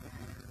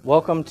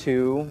Welcome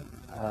to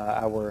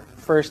our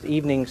first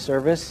evening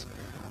service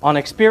on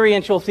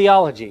Experiential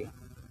Theology.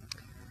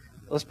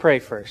 Let's pray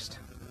first.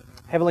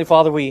 Heavenly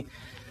Father, we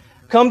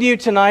come to you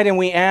tonight and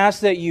we ask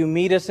that you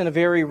meet us in a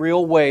very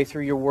real way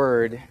through your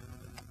word.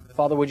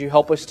 Father, would you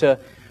help us to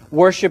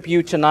worship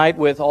you tonight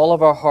with all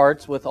of our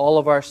hearts, with all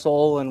of our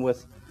soul, and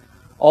with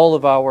all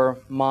of our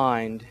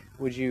mind?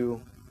 Would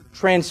you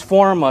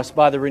transform us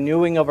by the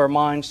renewing of our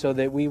minds so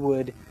that we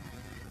would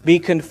be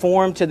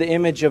conformed to the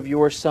image of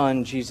your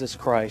Son, Jesus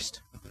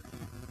Christ.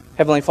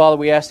 Heavenly Father,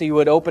 we ask that you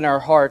would open our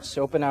hearts,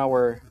 open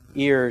our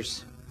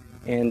ears,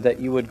 and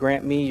that you would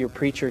grant me, your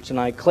preacher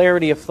tonight,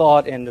 clarity of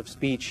thought and of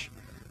speech,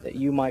 that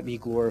you might be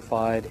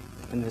glorified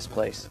in this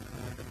place.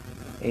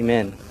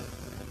 Amen.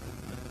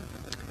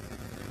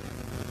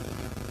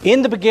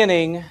 In the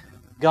beginning,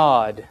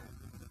 God.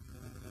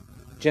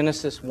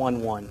 Genesis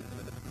 1:1.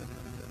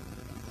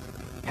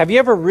 Have you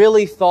ever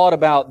really thought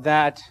about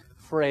that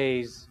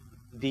phrase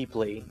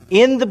deeply?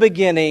 In the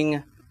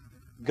beginning,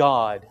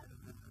 God.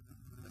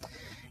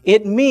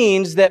 It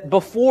means that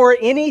before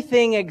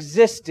anything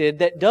existed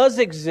that does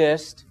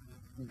exist,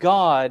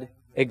 God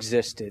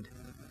existed.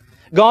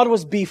 God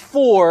was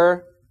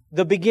before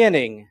the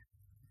beginning.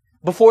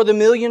 Before the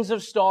millions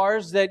of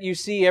stars that you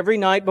see every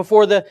night,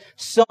 before the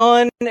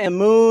sun and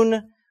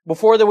moon,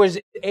 before there was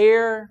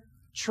air,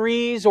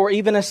 trees, or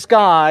even a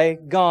sky,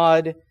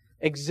 God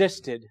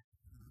existed.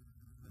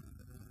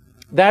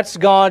 That's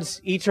God's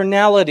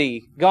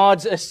eternality,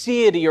 God's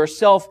aseity or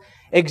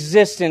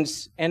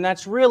self-existence, and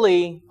that's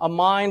really a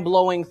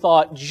mind-blowing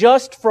thought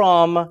just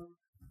from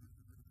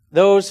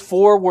those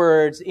four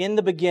words, in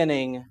the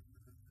beginning,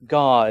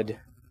 God.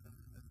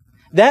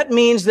 That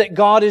means that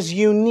God is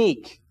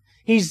unique.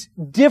 He's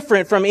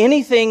different from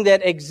anything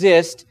that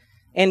exists,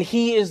 and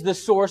He is the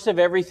source of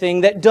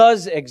everything that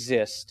does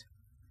exist.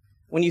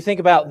 When you think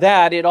about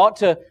that, it ought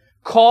to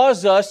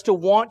cause us to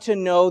want to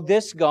know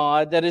this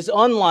God that is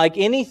unlike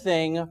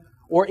anything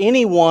or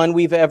anyone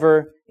we've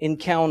ever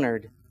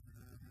encountered.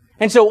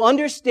 And so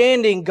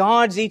understanding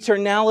God's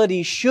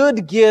eternality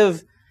should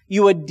give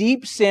you a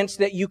deep sense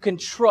that you can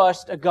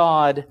trust a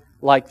God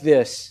like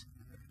this.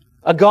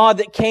 A God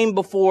that came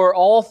before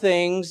all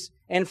things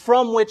and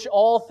from which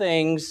all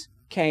things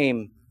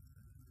came.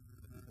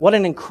 What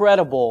an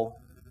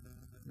incredible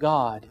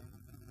God.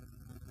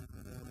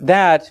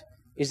 That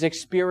is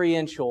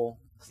experiential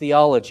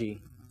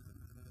theology.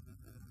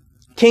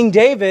 King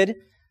David,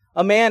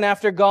 a man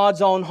after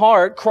God's own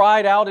heart,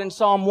 cried out in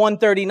Psalm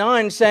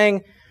 139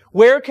 saying,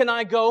 "Where can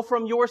I go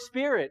from your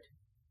spirit?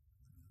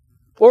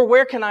 Or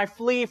where can I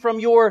flee from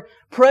your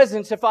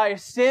presence? If I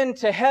ascend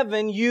to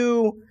heaven,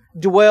 you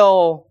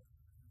dwell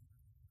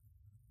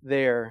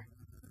there.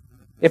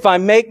 If I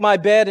make my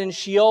bed in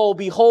Sheol,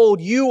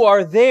 behold, you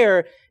are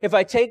there. If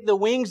I take the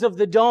wings of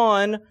the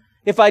dawn,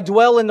 if I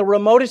dwell in the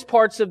remotest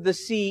parts of the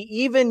sea,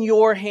 even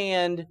your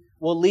hand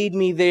will lead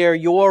me there.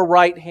 Your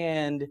right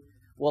hand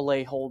will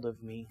lay hold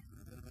of me."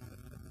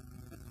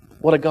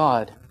 What a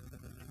God.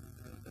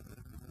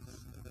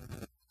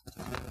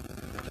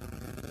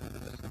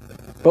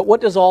 But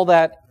what does all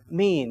that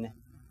mean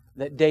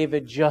that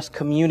David just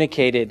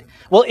communicated?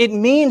 Well, it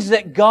means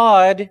that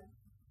God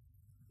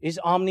is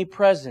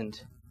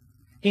omnipresent.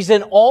 He's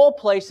in all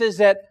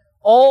places at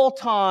all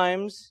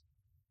times.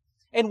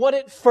 And what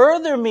it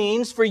further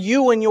means for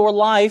you in your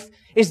life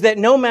is that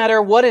no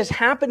matter what is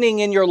happening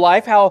in your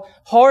life, how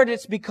hard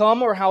it's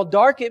become or how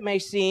dark it may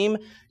seem,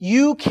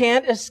 you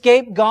can't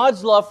escape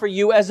God's love for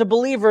you as a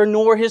believer,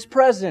 nor His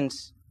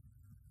presence.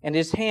 And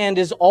His hand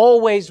is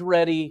always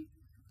ready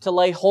to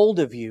lay hold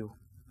of you.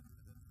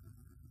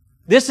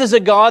 This is a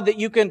God that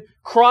you can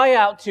cry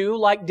out to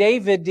like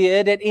David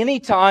did at any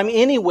time,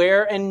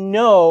 anywhere, and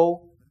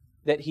know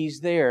that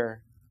He's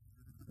there.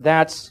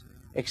 That's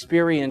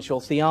experiential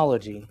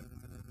theology.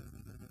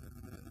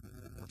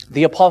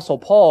 The Apostle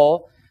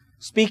Paul,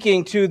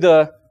 speaking to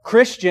the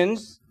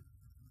Christians,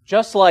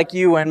 just like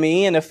you and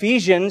me, in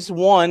Ephesians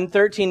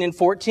 1:13 and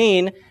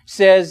 14,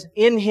 says,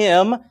 "In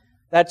Him,"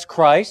 that's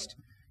Christ,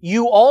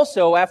 "you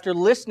also, after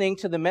listening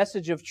to the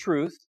message of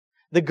truth,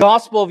 the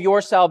gospel of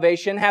your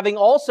salvation, having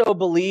also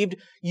believed,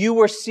 you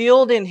were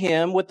sealed in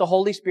Him with the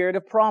Holy Spirit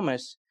of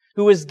promise,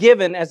 who is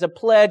given as a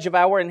pledge of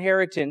our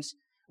inheritance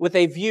with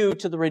a view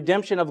to the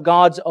redemption of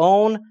God's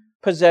own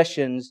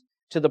possessions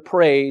to the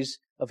praise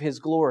of His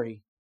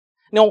glory."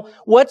 Now,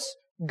 what's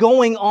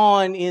going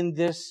on in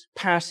this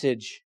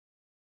passage?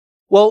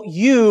 Well,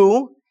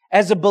 you,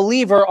 as a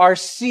believer, are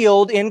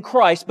sealed in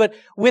Christ. But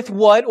with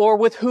what or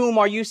with whom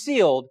are you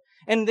sealed?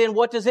 And then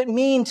what does it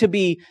mean to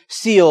be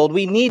sealed?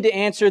 We need to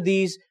answer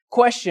these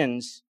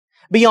questions.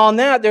 Beyond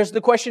that, there's the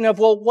question of,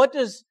 well, what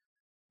does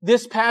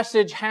this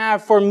passage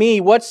have for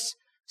me? What's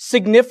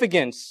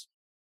significance?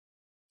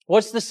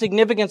 What's the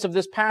significance of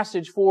this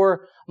passage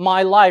for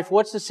my life?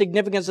 What's the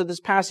significance of this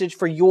passage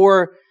for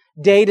your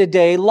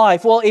day-to-day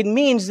life? Well, it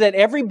means that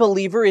every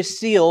believer is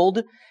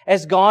sealed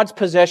as God's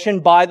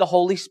possession by the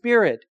Holy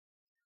Spirit.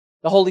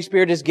 The Holy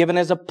Spirit is given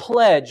as a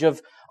pledge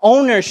of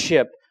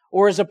ownership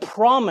or as a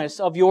promise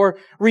of your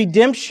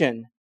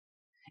redemption.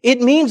 It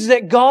means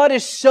that God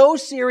is so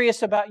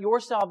serious about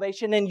your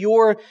salvation and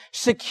your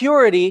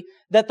security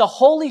that the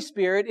Holy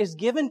Spirit is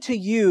given to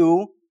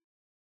you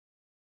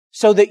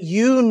so that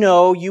you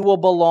know you will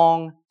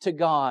belong to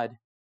God.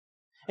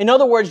 In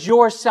other words,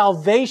 your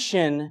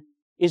salvation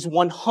is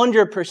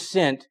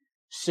 100%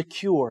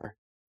 secure.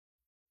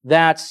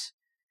 That's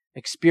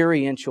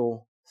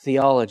experiential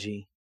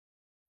theology.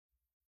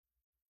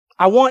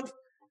 I want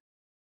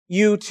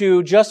you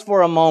to, just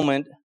for a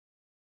moment,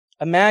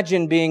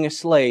 imagine being a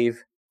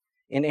slave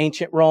in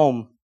ancient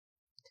Rome.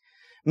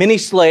 Many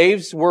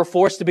slaves were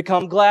forced to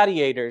become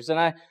gladiators, and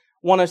I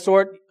want to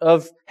sort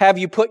of have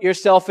you put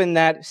yourself in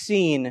that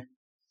scene.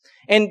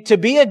 And to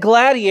be a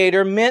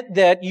gladiator meant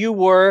that you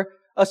were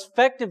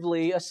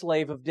effectively a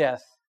slave of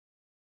death.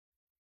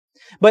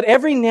 But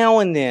every now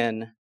and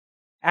then,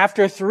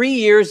 after 3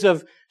 years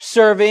of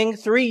serving,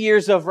 3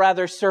 years of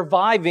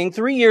surviving,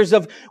 3 years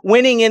of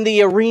winning in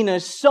the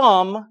arenas,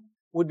 some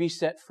would be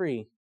set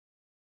free.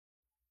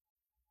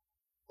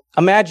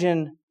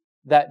 Imagine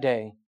that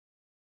day.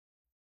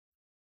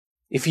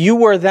 If you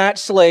were that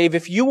slave,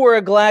 if you were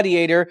a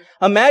gladiator,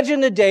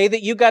 imagine the day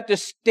that you got to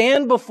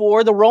stand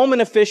before the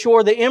Roman official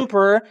or the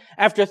emperor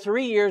after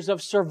 3 years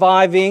of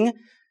surviving,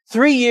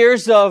 3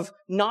 years of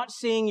not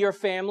seeing your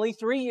family,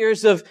 3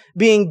 years of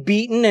being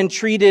beaten and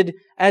treated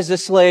as a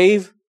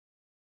slave.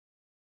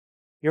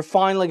 You're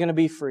finally going to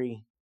be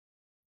free.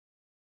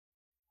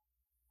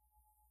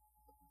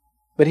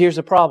 But here's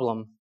the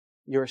problem.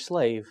 You're a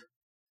slave.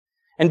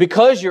 And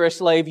because you're a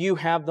slave, you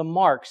have the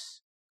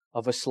marks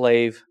of a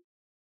slave.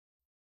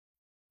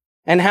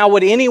 And how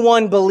would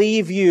anyone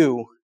believe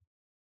you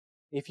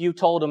if you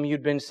told them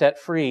you'd been set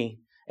free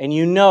and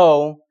you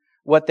know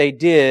what they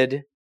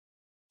did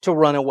to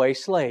runaway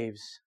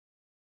slaves?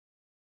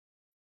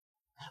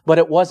 But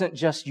it wasn't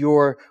just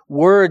your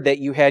word that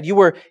you had. You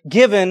were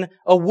given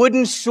a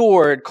wooden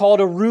sword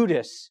called a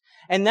rudis.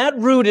 And that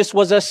rudis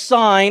was a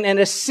sign and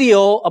a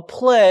seal, a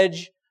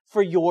pledge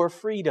for your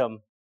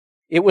freedom.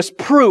 It was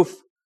proof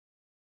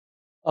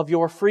of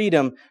your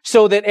freedom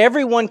so that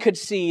everyone could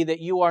see that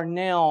you are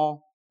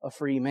now a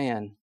free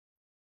man.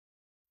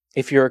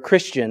 If you're a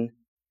Christian,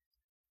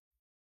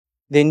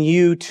 then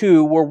you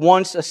too were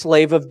once a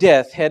slave of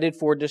death, headed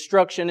for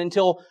destruction,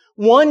 until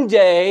one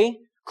day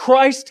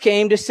Christ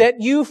came to set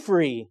you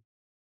free.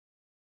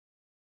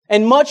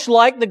 And much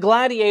like the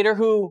gladiator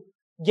who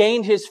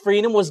gained his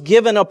freedom, was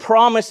given a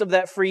promise of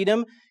that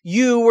freedom,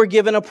 you were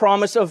given a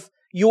promise of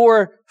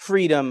your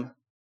freedom,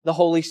 the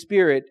Holy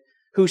Spirit,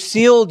 who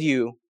sealed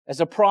you as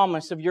a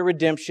promise of your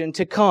redemption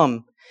to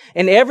come.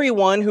 And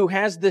everyone who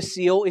has the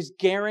seal is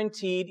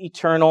guaranteed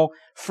eternal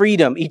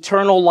freedom,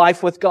 eternal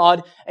life with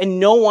God, and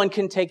no one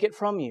can take it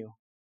from you.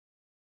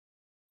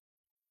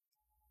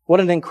 What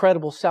an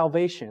incredible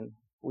salvation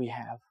we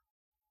have.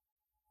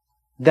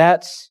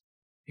 That's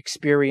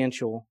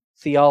experiential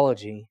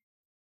theology.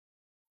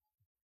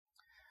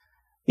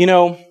 You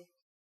know,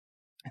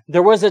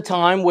 there was a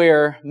time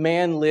where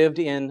man lived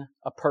in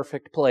a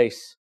perfect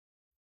place.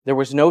 There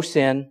was no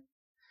sin.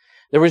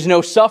 There was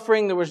no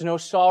suffering, there was no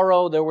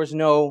sorrow, there was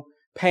no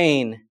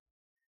pain.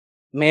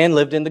 Man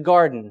lived in the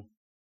garden.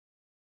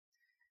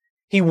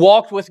 He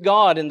walked with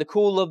God in the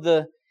cool of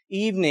the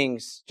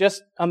evenings.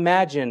 Just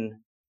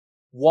imagine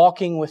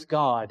walking with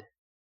God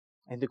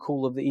in the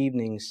cool of the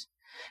evenings.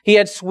 He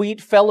had sweet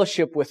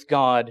fellowship with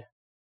God,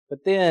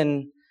 but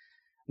then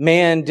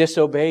man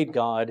disobeyed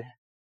God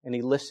and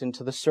he listened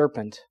to the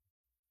serpent.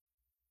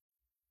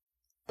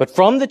 But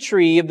from the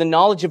tree of the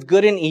knowledge of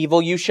good and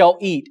evil you shall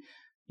eat.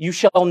 You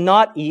shall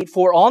not eat,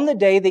 for on the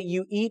day that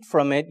you eat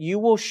from it, you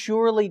will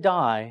surely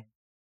die,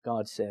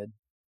 God said.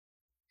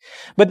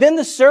 But then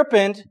the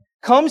serpent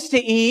comes to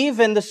Eve,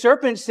 and the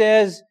serpent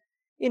says,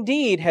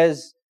 indeed,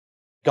 has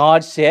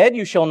God said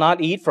you shall not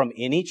eat from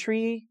any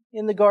tree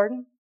in the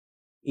garden?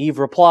 Eve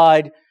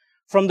replied,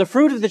 from the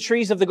fruit of the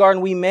trees of the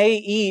garden we may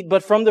eat,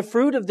 but from the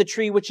fruit of the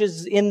tree which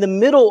is in the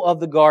middle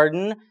of the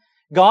garden,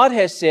 God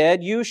has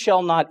said, you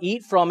shall not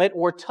eat from it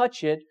or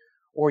touch it,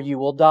 or you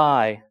will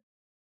die.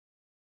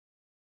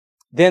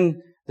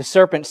 Then the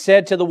serpent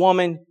said to the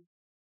woman,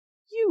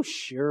 you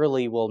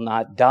surely will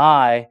not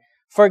die,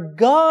 for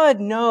God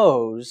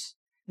knows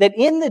that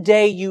in the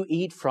day you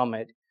eat from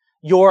it,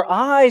 your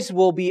eyes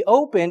will be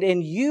opened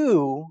and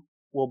you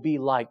will be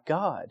like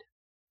God,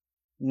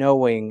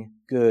 knowing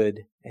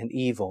good and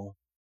evil.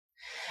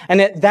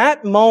 And at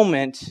that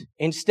moment,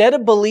 instead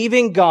of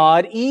believing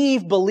God,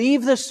 Eve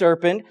believed the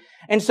serpent,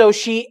 and so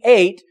she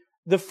ate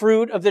the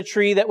fruit of the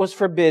tree that was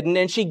forbidden,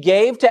 and she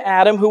gave to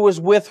Adam who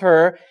was with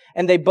her,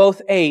 and they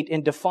both ate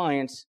in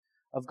defiance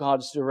of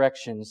God's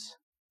directions.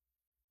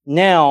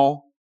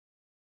 Now,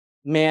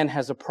 man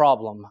has a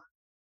problem.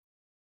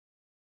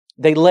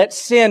 They let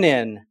sin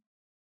in.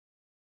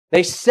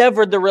 They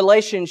severed the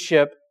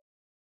relationship,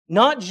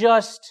 not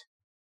just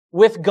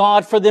with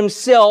God for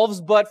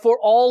themselves, but for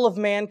all of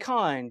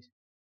mankind.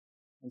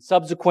 And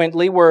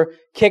subsequently were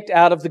kicked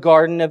out of the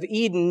Garden of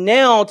Eden,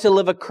 now to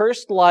live a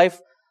cursed life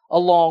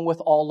along with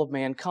all of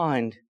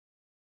mankind.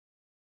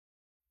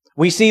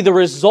 We see the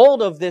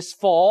result of this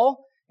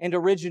fall and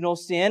original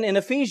sin. In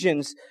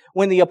Ephesians,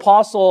 when the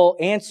apostle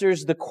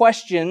answers the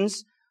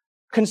questions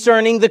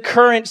concerning the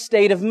current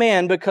state of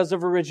man because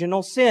of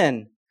original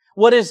sin.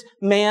 What is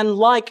man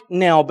like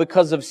now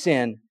because of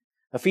sin?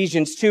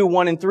 Ephesians 2,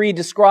 1 and 3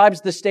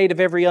 describes the state of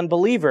every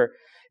unbeliever.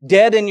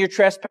 Dead in your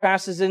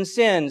trespasses and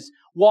sins,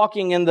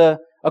 walking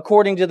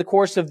according to the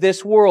course of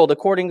this world,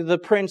 according to the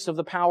prince of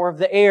the power of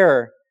the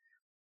air,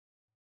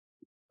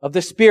 of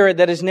the spirit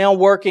that is now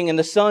working in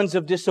the sons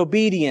of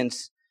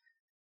disobedience.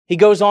 He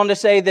goes on to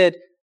say that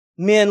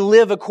men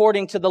live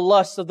according to the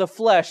lusts of the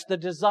flesh, the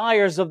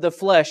desires of the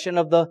flesh and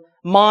of the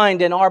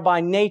mind, and are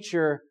by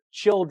nature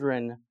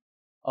children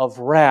of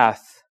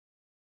wrath.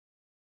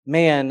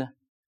 Man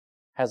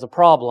has a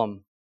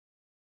problem.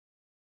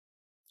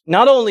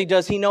 Not only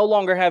does he no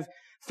longer have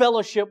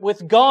fellowship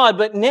with God,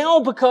 but now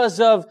because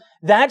of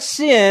that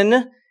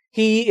sin,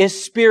 he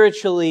is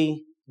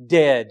spiritually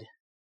dead.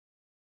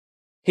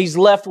 He's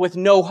left with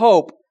no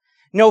hope,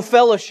 no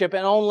fellowship,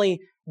 and only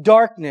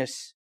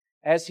darkness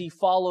as he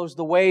follows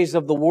the ways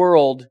of the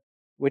world,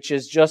 which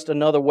is just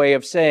another way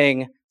of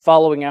saying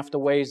following after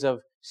ways of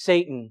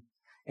Satan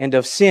and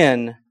of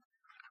sin.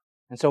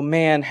 And so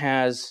man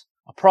has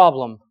a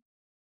problem.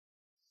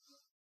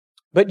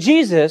 But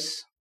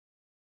Jesus,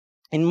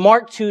 in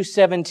Mark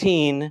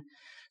 2:17,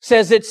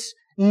 says it's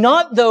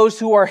not those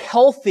who are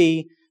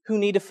healthy who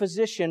need a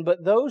physician,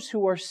 but those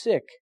who are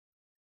sick.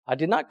 I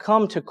did not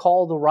come to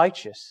call the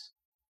righteous,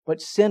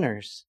 but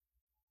sinners.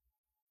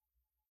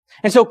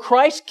 And so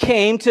Christ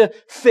came to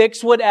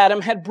fix what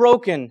Adam had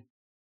broken.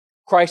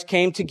 Christ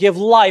came to give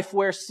life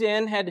where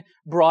sin had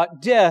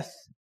brought death.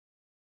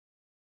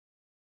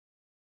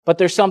 But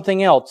there's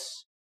something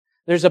else.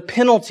 There's a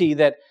penalty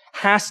that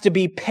has to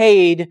be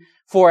paid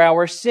for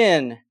our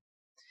sin.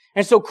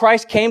 And so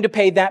Christ came to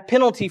pay that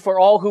penalty for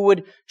all who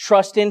would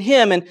trust in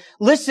Him. And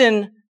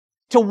listen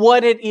to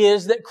what it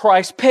is that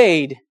Christ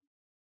paid.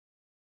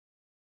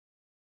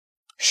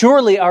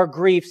 Surely our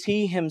griefs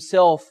He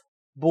Himself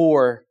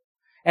bore,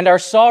 and our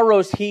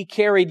sorrows He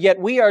carried, yet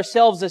we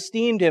ourselves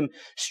esteemed Him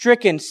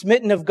stricken,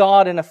 smitten of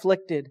God, and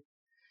afflicted.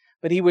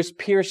 But He was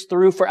pierced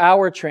through for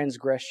our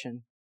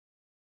transgression.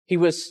 He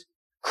was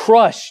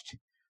crushed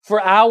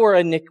for our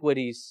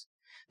iniquities.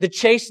 The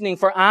chastening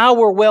for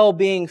our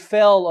well-being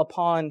fell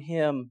upon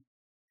Him,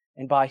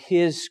 and by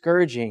His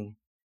scourging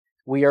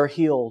we are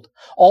healed.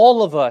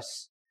 All of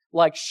us,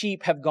 like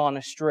sheep, have gone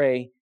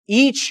astray.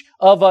 Each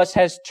of us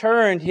has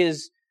turned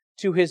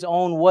to his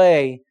own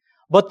way,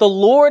 but the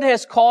Lord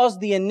has caused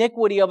the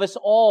iniquity of us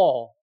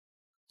all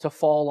to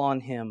fall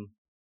on Him.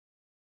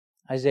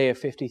 Isaiah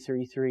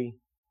 53:3.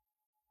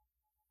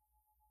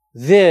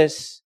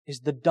 This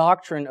is the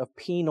doctrine of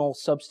penal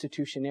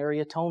substitutionary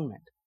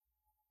atonement.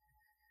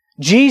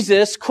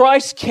 Jesus,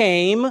 Christ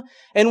came,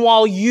 and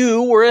while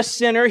you were a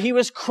sinner, He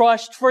was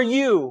crushed for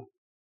you.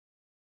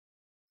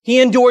 He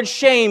endured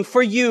shame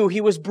for you. He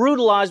was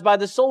brutalized by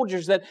the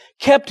soldiers that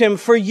kept Him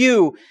for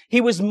you.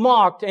 He was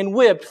mocked and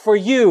whipped for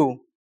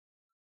you.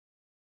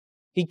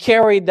 He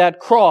carried that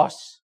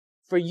cross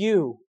for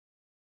you.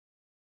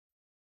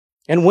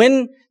 And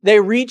when they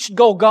reached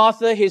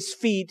Golgotha, His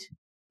feet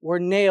were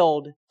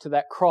nailed to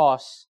that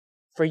cross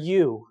for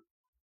you.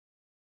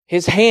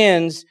 His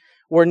hands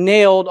were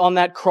nailed on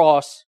that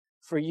cross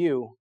for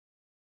you.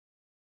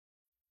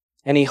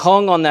 And He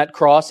hung on that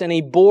cross, and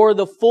He bore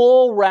the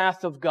full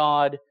wrath of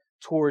God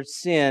towards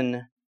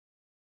sin.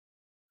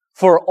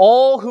 For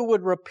all who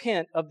would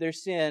repent of their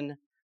sin,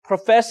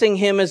 professing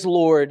Him as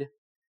Lord,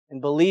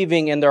 and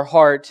believing in their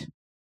heart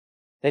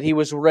that He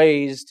was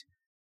raised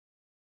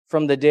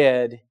from the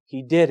dead,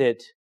 He did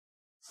it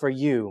for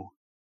you.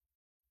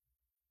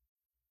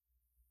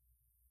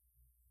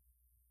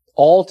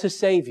 All to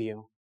save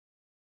you.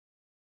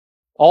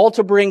 All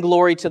to bring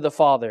glory to the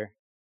Father.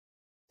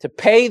 To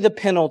pay the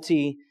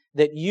penalty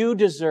that you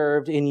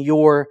deserved in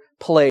your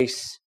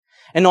place.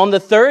 And on the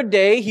third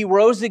day, He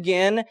rose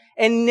again,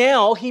 and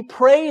now He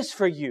prays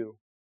for you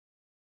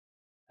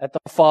at the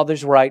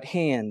Father's right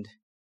hand.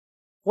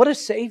 What a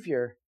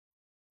Savior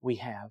we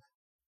have.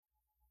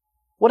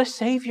 What a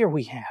Savior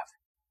we have.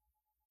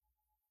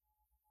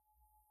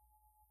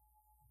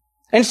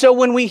 And so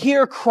when we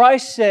hear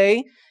Christ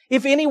say,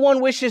 if anyone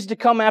wishes to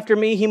come after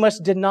me, he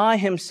must deny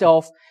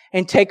himself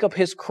and take up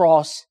his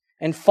cross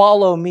and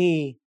follow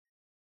me,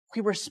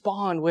 we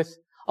respond with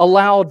a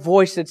loud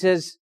voice that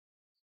says,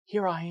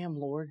 here I am,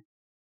 Lord.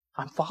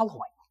 I'm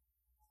following.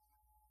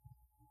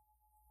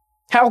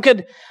 How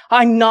could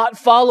I not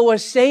follow a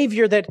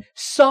Savior that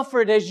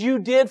suffered as you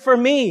did for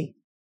me?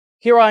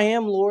 Here I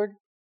am, Lord.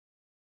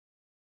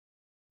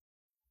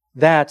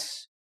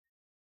 That's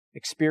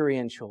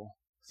experiential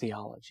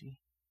theology.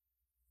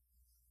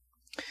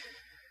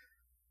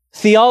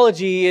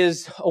 Theology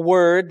is a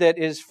word that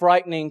is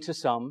frightening to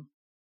some,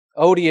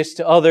 odious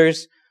to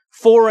others,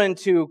 foreign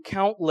to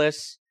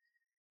countless,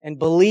 and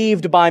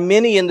believed by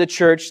many in the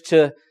church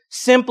to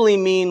simply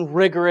mean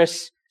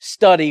rigorous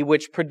study,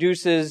 which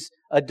produces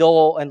a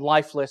dull and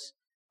lifeless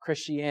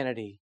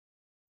Christianity.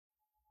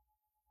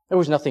 There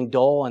was nothing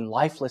dull and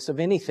lifeless of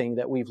anything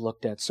that we've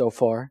looked at so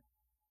far.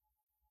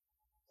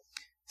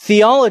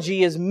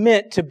 Theology is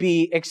meant to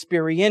be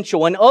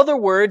experiential. In other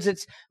words,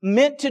 it's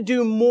meant to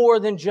do more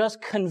than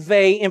just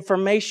convey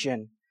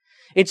information.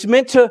 It's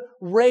meant to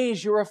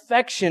raise your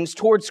affections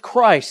towards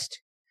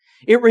Christ.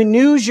 It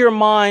renews your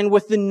mind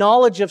with the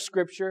knowledge of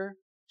Scripture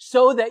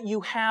so that you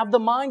have the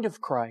mind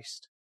of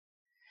Christ.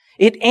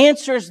 It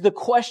answers the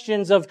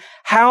questions of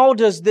how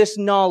does this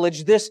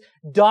knowledge, this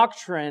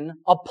doctrine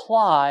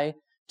apply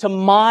to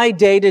my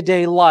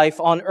day-to-day life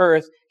on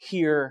earth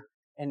here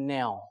and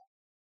now.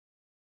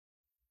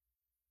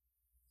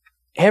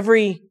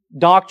 Every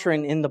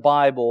doctrine in the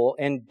Bible,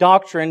 and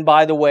doctrine,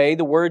 by the way,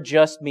 the word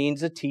just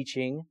means a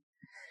teaching,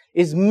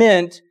 is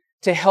meant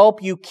to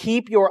help you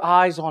keep your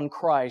eyes on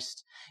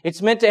Christ.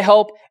 It's meant to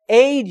help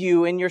aid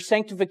you in your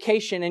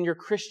sanctification and your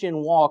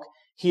Christian walk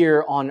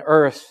here on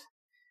earth.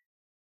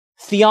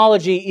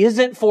 Theology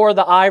isn't for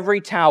the ivory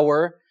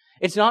tower.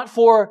 It's not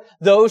for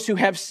those who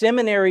have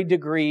seminary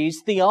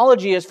degrees.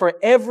 Theology is for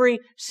every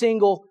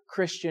single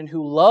Christian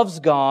who loves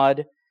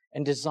God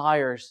and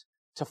desires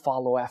to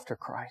follow after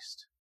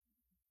Christ.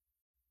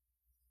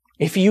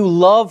 If you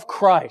love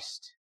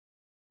Christ,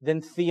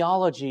 then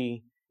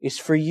theology is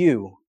for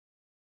you.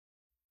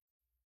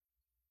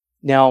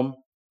 Now,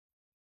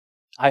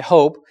 I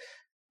hope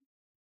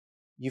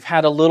you've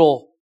had a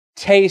little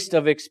taste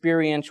of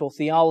experiential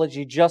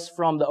theology just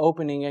from the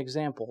opening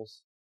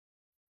examples.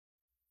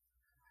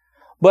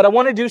 But I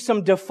want to do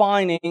some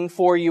defining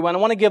for you, and I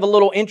want to give a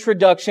little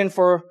introduction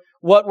for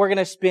what we're going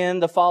to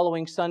spend the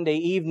following Sunday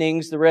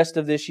evenings, the rest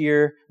of this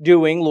year,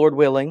 doing, Lord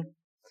willing.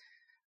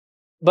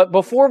 But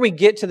before we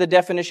get to the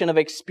definition of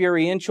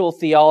experiential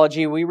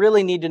theology, we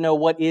really need to know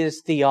what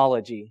is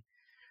theology,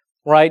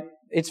 right?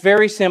 It's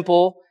very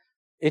simple.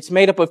 It's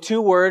made up of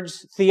two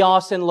words,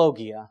 theos and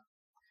logia.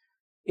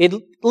 It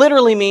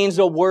literally means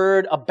a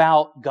word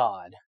about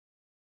God.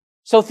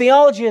 So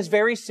theology is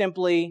very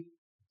simply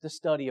the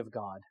study of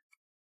God.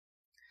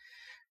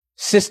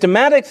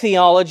 Systematic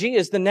theology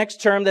is the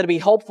next term that would be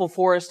helpful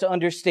for us to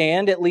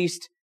understand, at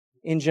least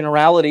in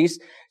generalities.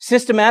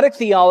 Systematic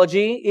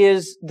theology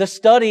is the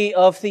study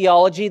of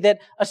theology that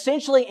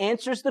essentially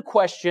answers the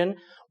question,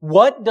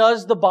 what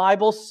does the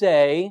Bible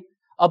say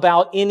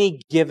about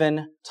any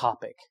given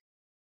topic?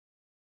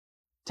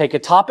 Take a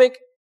topic.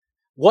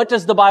 What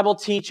does the Bible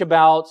teach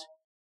about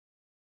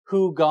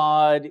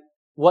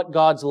what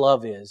God's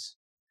love is?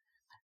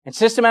 And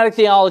systematic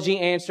theology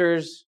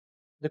answers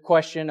the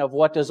question of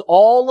what does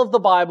all of the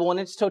Bible in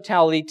its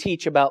totality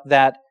teach about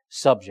that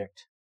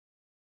subject.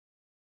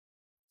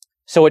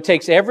 So it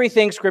takes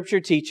everything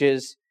Scripture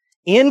teaches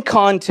in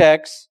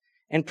context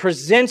and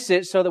presents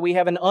it so that we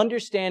have an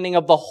understanding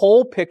of the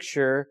whole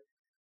picture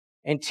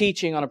and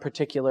teaching on a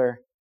particular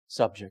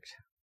subject.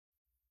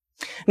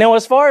 Now,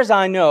 as far as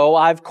I know,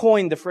 I've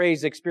coined the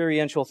phrase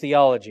experiential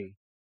theology.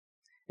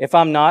 If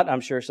I'm not,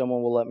 I'm sure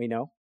someone will let me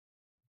know.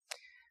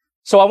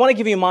 So I want to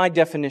give you my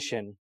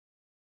definition.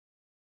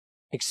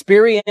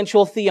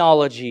 Experiential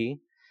theology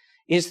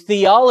is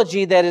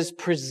theology that is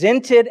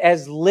presented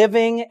as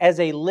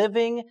a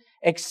living,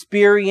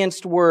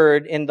 experienced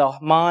word in the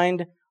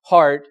mind,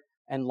 heart,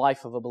 and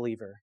life of a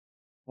believer.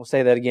 We'll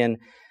say that again.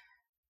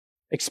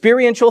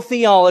 Experiential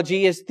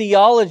theology is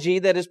theology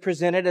that is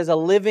presented as a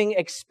living,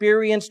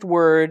 experienced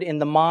word in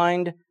the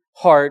mind,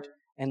 heart,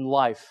 and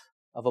life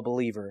of a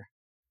believer.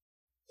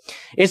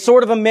 It's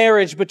sort of a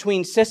marriage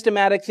between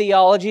systematic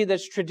theology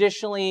that's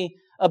traditionally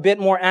a bit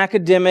more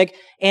academic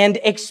and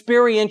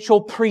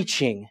experiential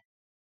preaching.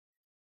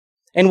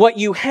 And what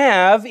you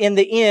have in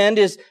the end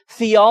is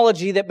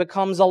theology that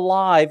becomes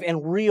alive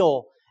and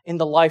real in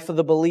the life of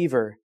the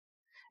believer.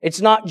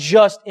 It's not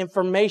just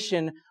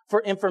information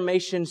for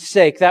information's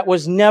sake. That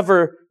was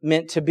never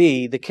meant to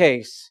be the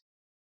case.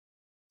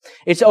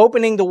 It's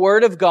opening the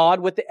Word of God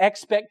with the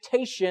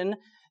expectation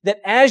that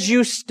as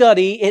you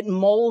study, it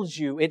molds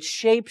you, it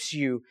shapes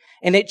you,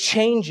 and it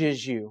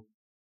changes you.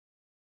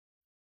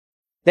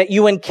 That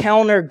you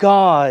encounter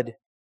God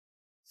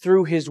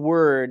through His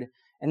Word,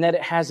 and that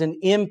it has an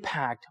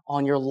impact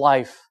on your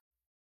life.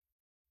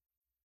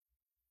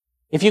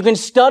 If you can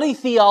study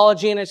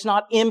theology and it's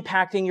not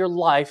impacting your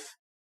life,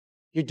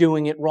 you're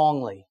doing it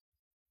wrongly.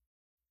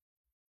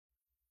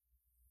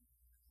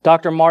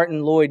 Dr.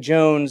 Martin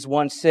Lloyd-Jones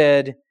once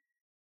said,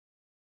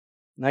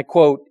 and I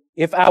quote,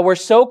 "If our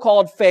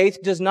so-called faith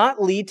does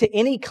not lead to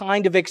any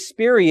kind of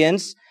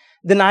experience,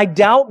 then I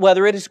doubt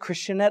whether it is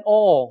Christian at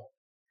all.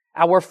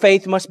 Our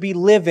faith must be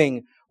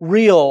living,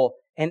 real,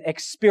 and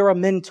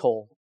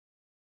experimental."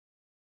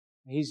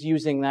 He's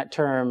using that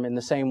term in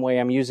the same way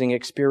I'm using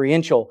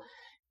experiential.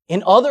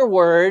 In other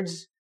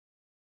words,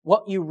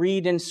 what you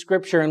read in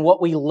Scripture and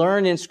what we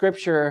learn in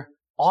Scripture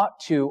ought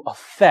to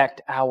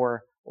affect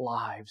our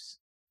lives.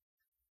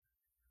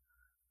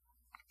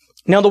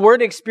 Now, the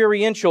word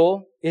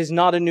experiential is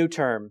not a new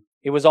term.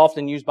 It was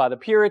often used by the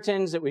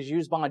Puritans. It was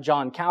used by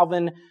John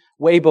Calvin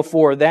way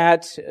before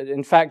that.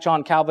 In fact,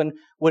 John Calvin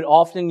would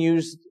often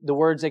use the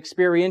words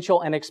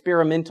experiential and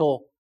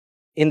experimental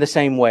in the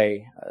same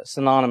way,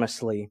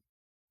 synonymously.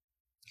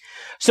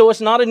 So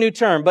it's not a new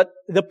term, but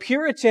the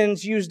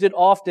Puritans used it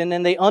often,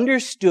 and they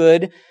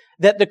understood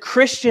that the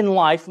Christian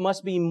life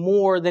must be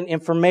more than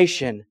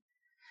information.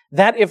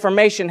 That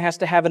information has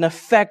to have an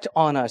effect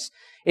on us.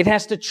 It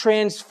has to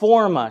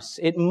transform us.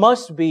 It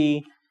must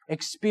be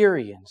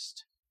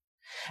experienced.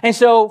 And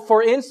so,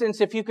 for instance,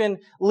 if you can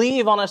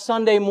leave on a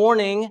Sunday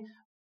morning,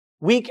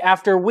 week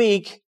after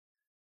week,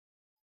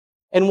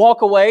 and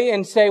walk away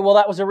and say, well,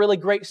 that was a really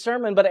great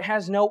sermon, but it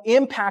has no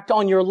impact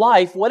on your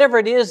life, whatever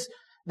it is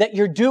that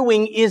you're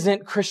doing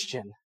isn't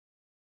Christian.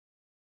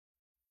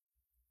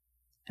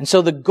 And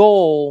so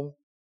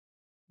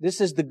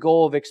this is the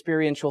goal of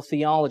experiential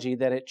theology,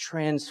 that it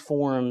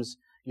transforms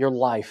your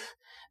life.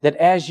 That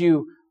as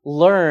you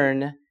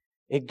learn,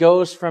 it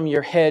goes from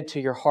your head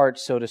to your heart,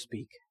 so to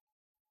speak.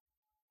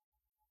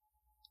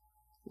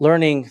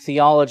 Learning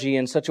theology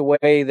in such a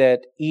way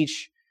that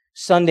each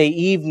Sunday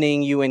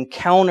evening you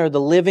encounter the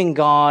living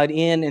God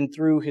in and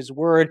through His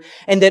Word,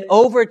 and that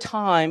over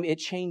time it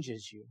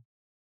changes you.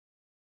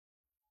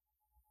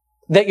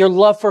 That your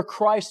love for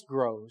Christ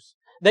grows.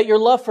 That your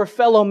love for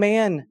fellow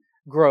man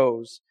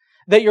grows.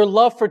 That your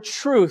love for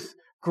truth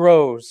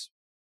grows.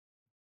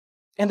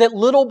 And that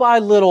little by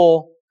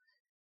little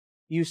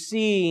you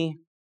see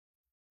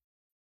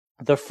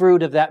the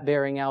fruit of that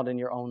bearing out in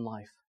your own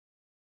life.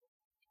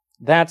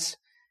 That's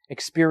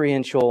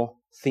experiential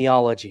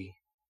theology.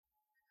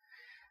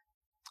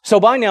 So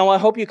by now, I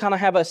hope you kind of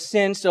have a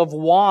sense of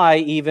why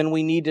even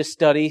we need to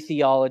study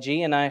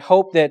theology, and I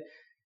hope that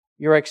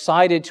you're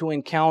excited to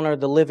encounter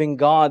the living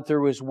God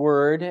through His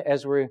Word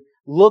as we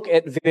look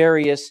at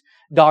various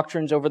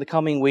doctrines over the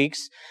coming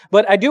weeks.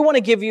 But I do want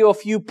to give you a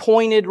few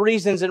pointed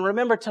reasons, and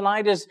remember,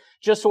 tonight is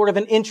just sort of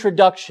an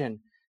introduction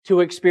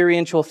to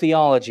experiential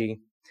theology.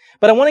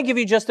 But I want to give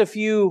you just a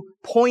few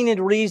pointed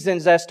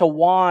reasons as to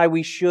why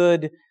we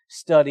should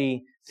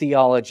study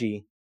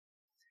theology.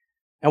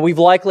 And we've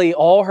likely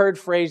all heard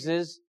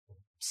phrases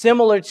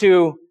similar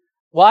to,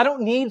 well, I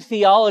don't need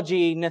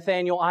theology,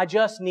 Nathaniel, I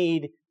just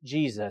need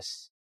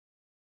Jesus.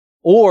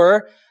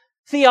 Or,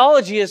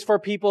 theology is for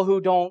people who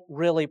don't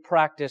really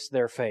practice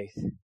their faith.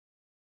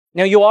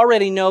 Now, you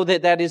already know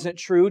that that isn't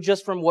true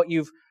just from what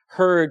you've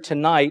heard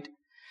tonight.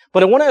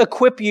 But I want to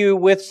equip you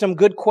with some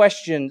good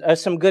questions,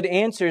 some good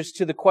answers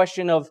to the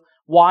question of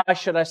why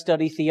should I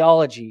study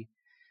theology?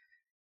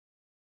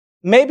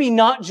 Maybe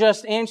not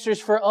just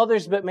answers for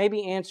others, but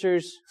maybe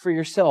answers for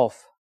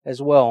yourself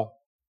as well.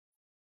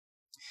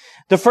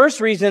 The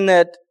first reason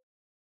that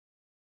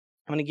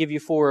I'm going to give you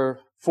four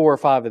or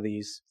five of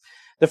these.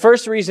 The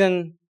first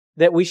reason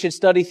that we should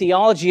study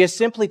theology is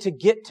simply to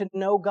get to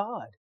know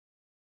God.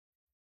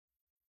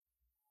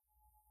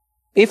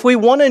 If we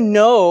want to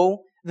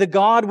know the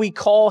God we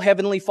call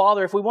Heavenly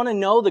Father, if we want to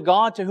know the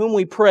God to whom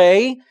we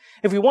pray,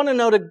 if we want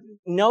to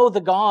know the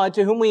God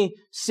to whom we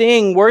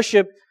sing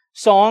worship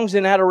songs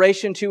in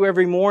adoration to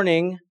every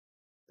morning,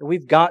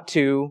 we've got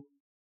to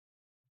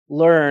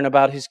learn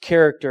about His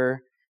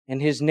character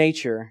and His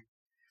nature.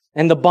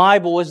 And the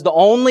Bible is the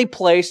only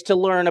place to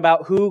learn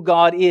about who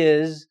God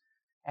is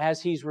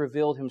as He's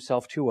revealed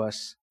Himself to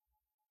us.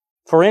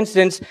 For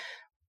instance,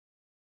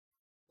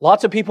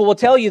 lots of people will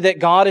tell you that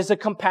God is a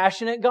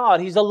compassionate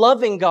God. He's a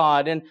loving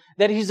God and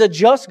that He's a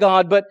just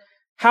God. But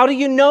how do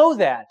you know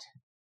that?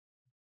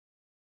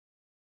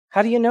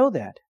 How do you know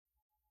that?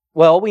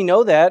 Well, we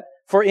know that,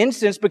 for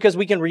instance, because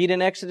we can read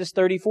in Exodus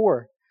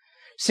 34,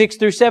 6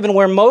 through 7,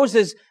 where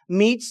Moses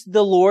meets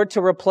the Lord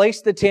to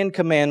replace the 10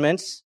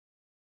 Commandments.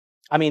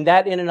 I mean,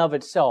 that in and of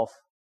itself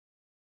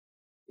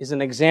is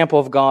an example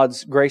of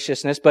God's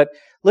graciousness. But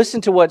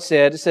listen to what's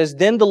said. It says,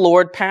 "Then the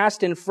Lord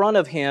passed in front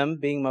of him,"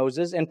 being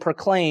Moses, "and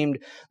proclaimed,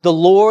 the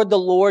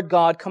Lord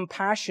God,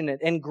 compassionate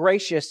and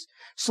gracious,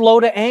 slow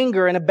to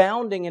anger and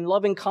abounding in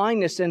loving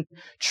kindness and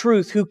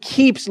truth, who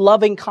keeps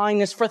loving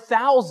kindness for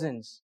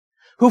thousands,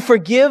 who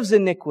forgives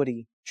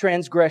iniquity,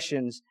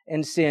 transgressions,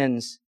 and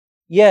sins.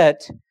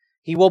 Yet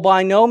He will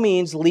by no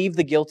means leave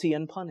the guilty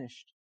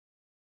unpunished,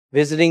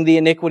 visiting the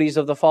iniquities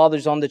of the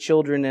fathers on the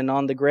children and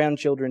on the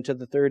grandchildren to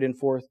the third and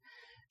fourth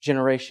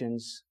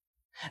generations."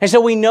 And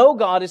so we know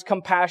God is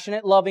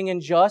compassionate, loving,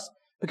 and just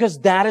because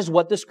that is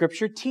what the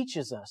Scripture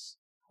teaches us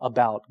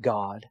about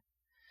God.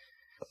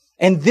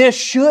 And this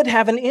should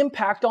have an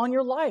impact on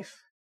your life.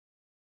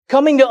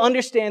 Coming to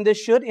understand this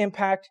should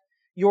impact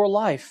your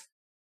life.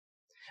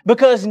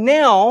 Because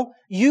now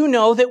you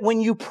know that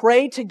when you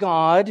pray to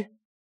God,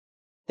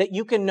 that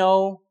you can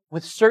know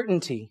with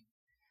certainty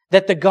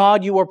that the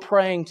God you are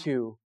praying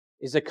to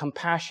is a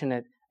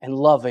compassionate and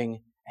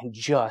loving and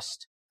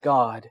just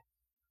God.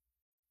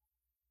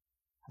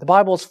 The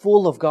Bible is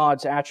full of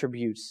God's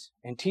attributes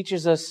and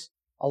teaches us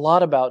a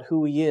lot about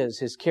who He is,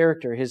 His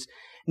character, His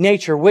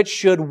nature, which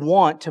should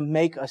want to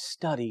make us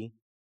study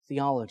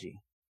theology.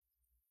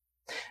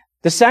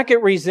 The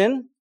second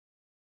reason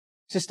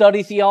to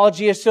study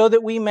theology is so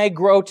that we may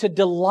grow to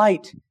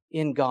delight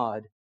in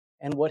God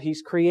and what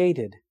He's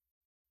created.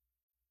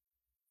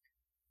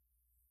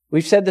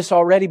 We've said this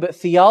already, but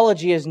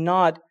theology is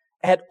not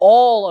at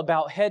all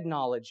about head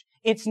knowledge.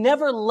 It's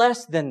never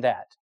less than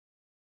that.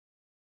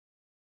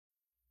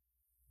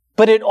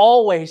 But it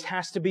always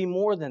has to be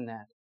more than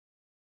that.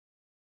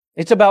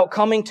 It's about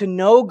coming to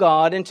know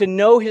God and to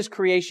know His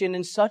creation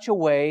in such a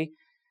way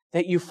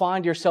that you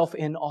find yourself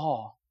in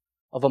awe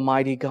of a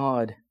mighty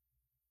God.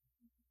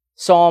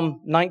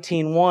 Psalm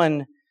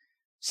 19:1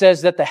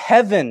 says that the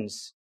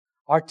heavens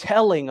are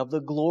telling of the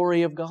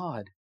glory of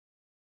God,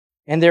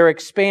 and their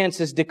expanse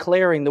is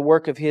declaring the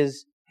work of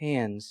His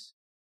hands.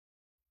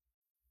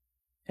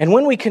 And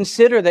when we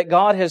consider that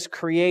God has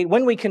created,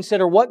 when we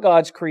consider what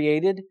God's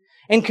created,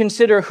 and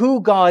consider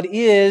who God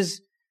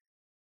is,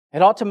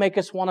 it ought to make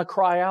us want to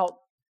cry out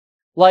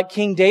like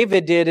King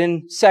David did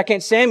in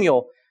 2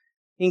 Samuel.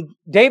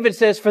 David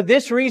says, "For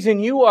this reason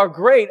you are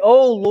great,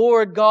 O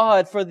Lord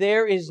God, for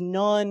there is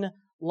none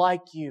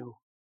like you.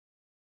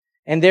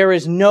 And there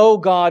is no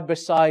God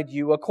beside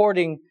you,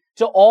 according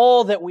to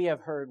all that we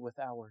have heard with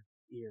our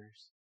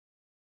ears."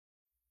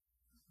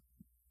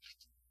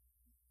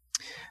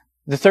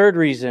 The third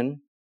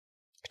reason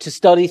to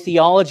study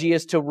theology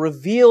is to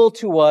reveal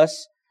to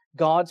us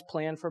God's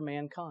plan for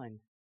mankind.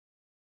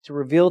 To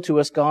reveal to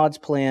us God's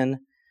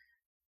plan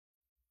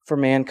for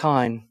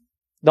mankind.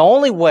 The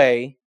only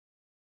way,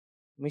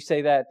 let me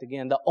say that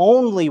again, the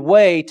only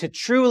way to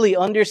truly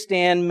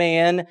understand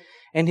man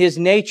and his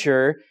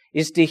nature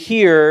is to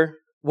hear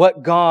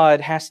what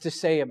God has to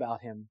say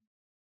about him.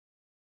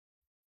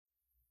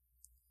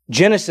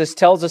 Genesis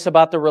tells us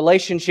about the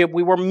relationship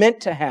we were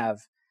meant to have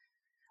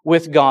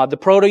with God. The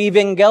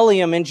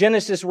proto-evangelium in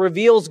Genesis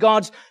reveals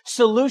God's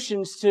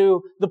solutions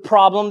to the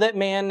problem that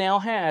man now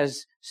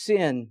has,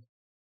 sin.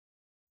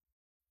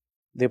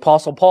 The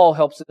Apostle Paul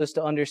helps us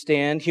to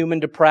understand human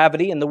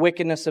depravity and the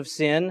wickedness of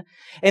sin.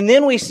 And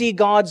then we see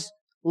God's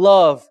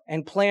love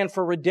and plan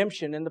for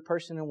redemption in the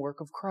person and work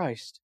of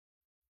Christ.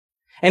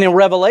 And in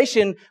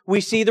Revelation,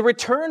 we see the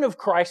return of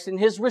Christ and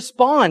His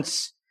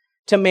response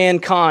to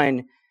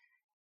mankind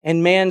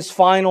and man's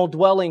final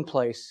dwelling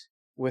place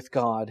with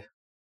God.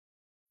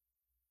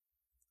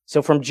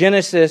 So from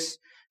Genesis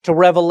to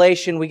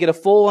Revelation, we get a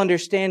full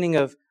understanding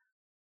of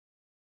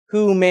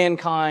who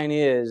mankind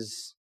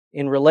is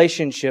in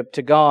relationship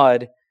to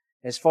God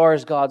as far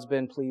as God's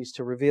been pleased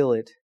to reveal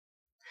it.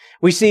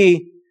 We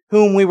see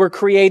whom we were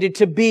created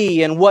to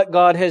be and what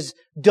God has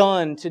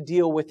done to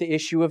deal with the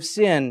issue of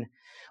sin.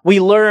 We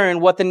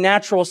learn what the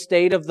natural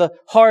state of the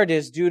heart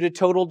is due to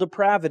total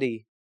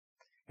depravity.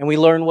 And we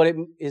learn what it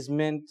is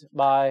meant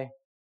by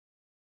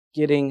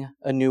getting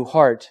a new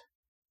heart.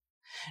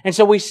 And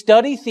so we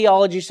study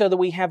theology so that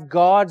we have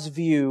God's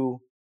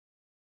view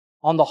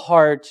on the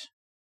heart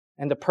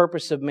and the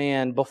purpose of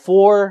man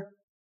before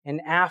and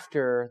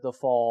after the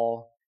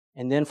fall,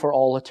 and then for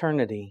all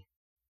eternity.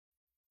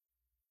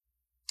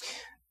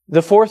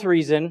 The fourth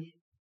reason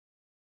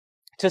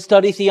to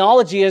study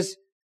theology is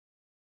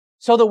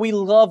so that we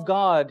love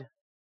God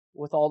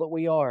with all that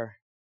we are.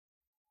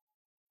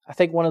 I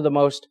think one of the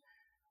most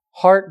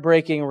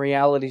heartbreaking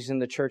realities in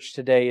the church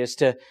today is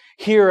to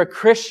hear a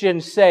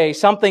Christian say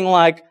something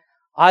like,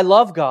 "I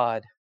love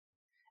God,"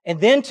 and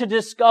then to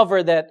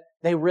discover that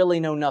they really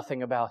know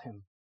nothing about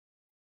Him.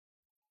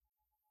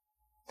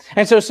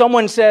 And so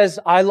someone says,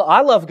 I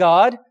love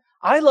God,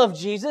 I love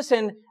Jesus,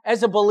 and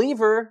as a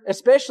believer,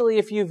 especially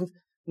if you've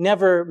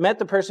never met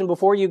the person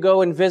before, you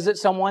go and visit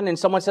someone and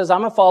someone says,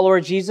 "I'm a follower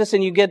of Jesus,"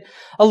 and you get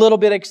a little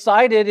bit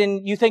excited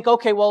and you think,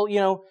 okay, well,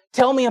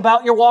 tell me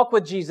about your walk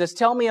with Jesus.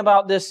 Tell me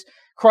about this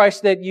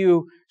Christ that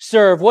you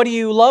serve. What do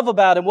you love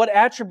about Him? What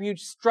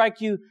attributes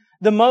strike you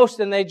the most?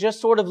 And they just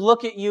sort of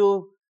look at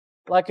you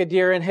like a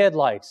deer in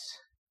headlights.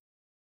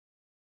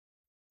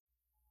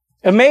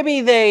 And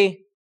maybe they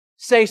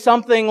say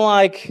something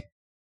like,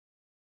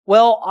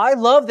 "Well, I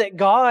love that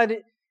God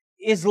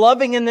is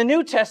loving in the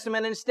New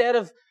Testament instead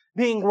of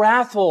being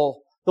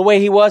wrathful the way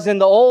He was in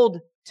the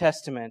Old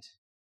Testament."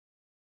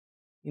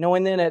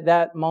 And then at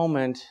that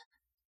moment,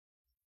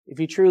 if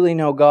you truly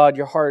know God,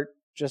 your heart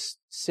just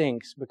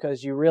sinks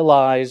because you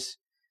realize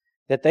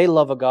that they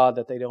love a God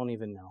that they don't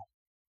even know.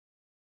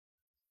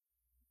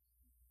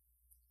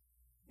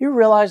 You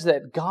realize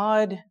that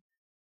God,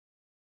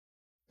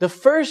 the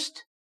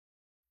first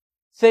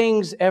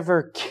things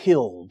ever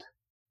killed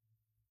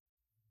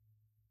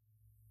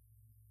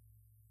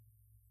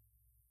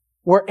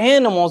were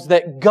animals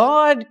that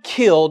God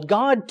killed.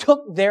 God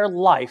took their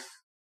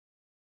life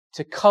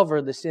to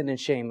cover the sin and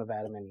shame of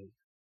Adam and Eve.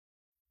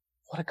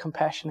 What a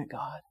compassionate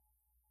God.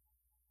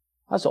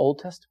 That's the Old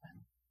Testament.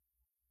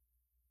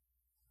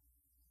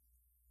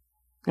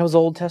 It was the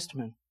Old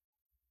Testament.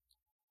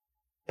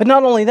 But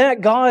not only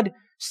that, God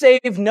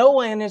saved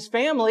Noah and his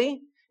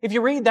family. If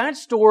you read that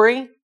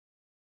story,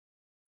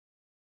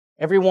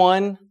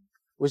 everyone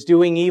was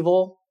doing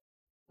evil.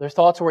 Their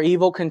thoughts were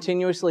evil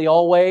continuously,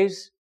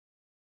 always.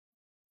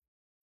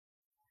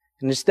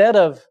 And instead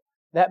of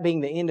that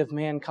being the end of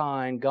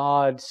mankind,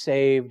 God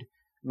saved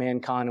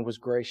mankind and was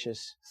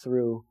gracious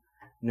through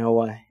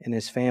Noah and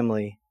his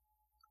family.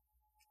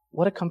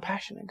 What a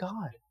compassionate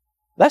God.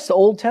 That's the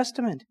Old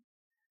Testament.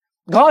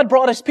 God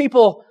brought His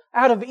people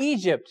out of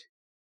Egypt.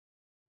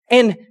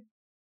 And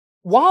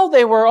while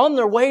they were on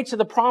their way to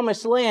the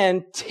Promised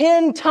Land,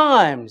 10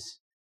 times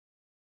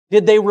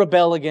did they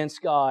rebel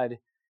against God.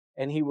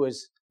 And He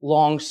was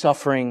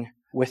long-suffering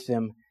with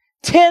them.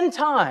 10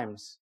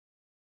 times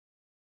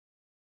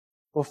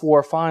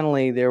before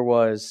finally there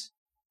was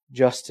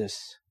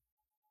justice.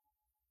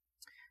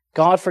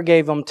 God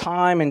forgave them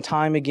time and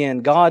time again.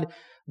 God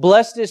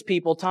blessed His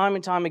people time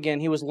and time again.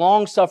 He was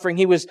long-suffering,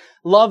 He was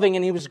loving,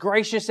 and He was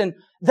gracious. And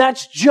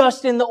that's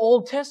just in the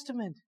Old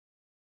Testament.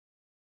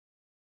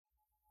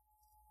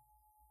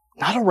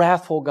 Not a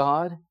wrathful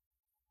God.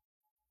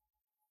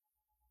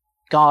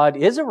 God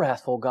is a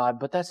wrathful God,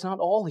 but that's not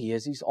all He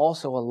is. He's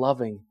also a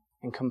loving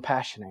and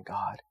compassionate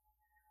God.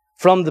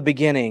 From the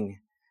beginning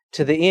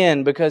to the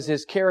end, because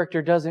His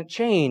character doesn't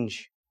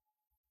change.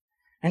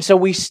 And so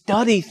we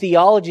study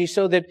theology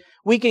so that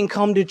we can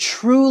come to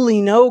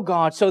truly know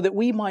God, so that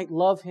we might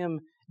love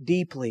Him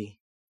deeply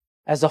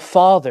as a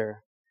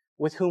Father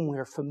with whom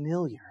we're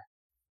familiar.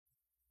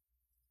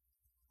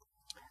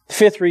 The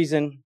fifth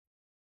reason,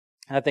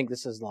 and I think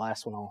this is the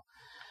last one I'll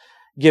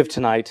give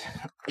tonight,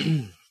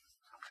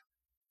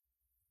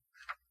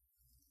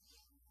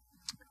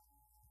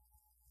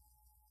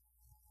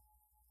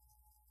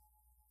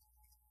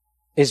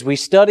 is we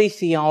study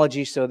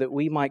theology so that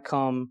we might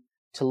come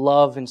to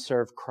love and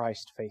serve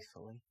Christ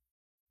faithfully.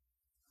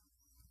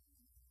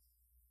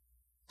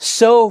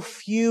 So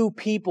few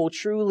people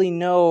truly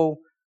know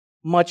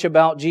much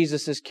about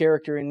Jesus'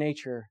 character and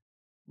nature.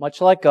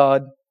 Much like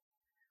God,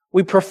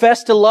 we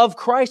profess to love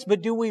Christ,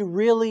 but do we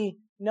really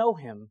know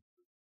Him?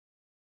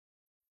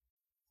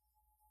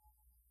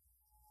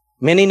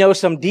 Many know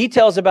some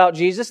details about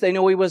Jesus. They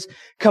know He was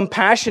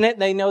compassionate.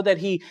 They know that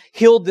He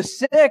healed the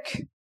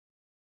sick.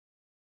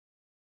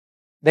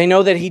 They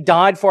know that He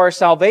died for our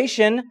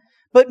salvation.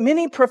 But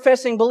many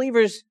professing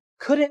believers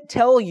couldn't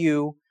tell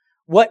you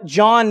what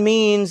John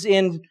means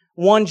in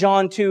 1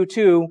 John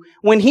 2:2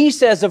 when he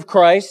says of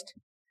Christ,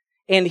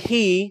 and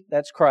He,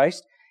 that's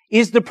Christ,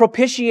 is the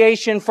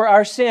propitiation for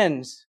our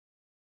sins.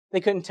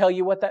 They couldn't tell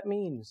you what that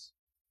means.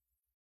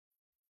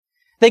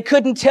 They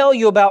couldn't tell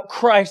you about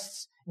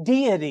Christ's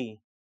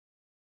deity.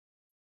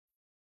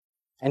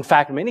 In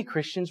fact, many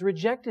Christians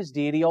reject His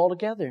deity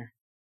altogether.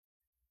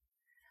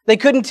 They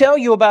couldn't tell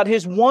you about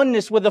His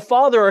oneness with the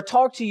Father or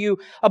talk to you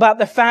about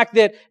the fact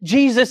that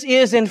Jesus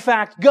is in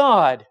fact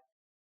God,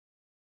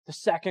 the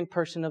second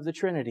person of the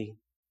Trinity.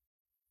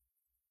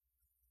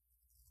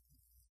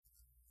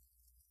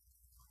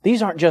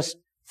 These aren't just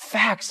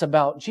facts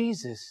about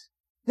Jesus.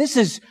 This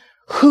is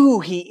who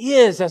He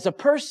is as a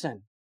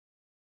person.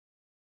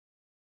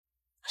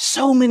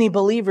 So many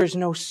believers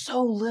know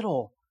so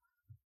little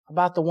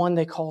about the one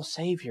they call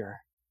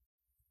Savior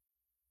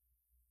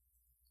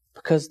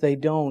because they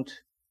don't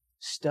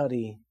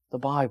study the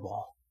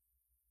Bible.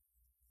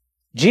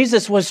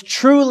 Jesus was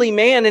truly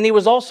man and He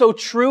was also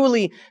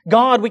truly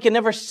God. We can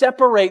never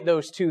separate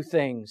those two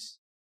things.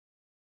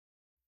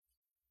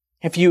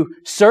 If you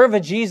serve a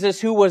Jesus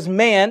who was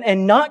man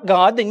and not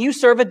God, then you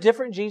serve a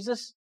different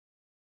Jesus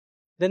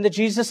than the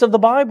Jesus of the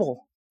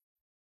Bible.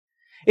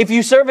 If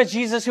you serve a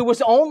Jesus who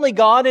was only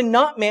God and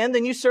not man,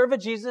 then you serve a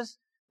Jesus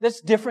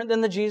that's different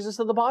than the Jesus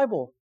of the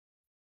Bible.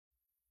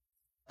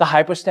 The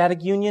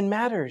hypostatic union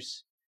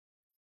matters.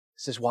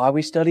 This is why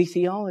we study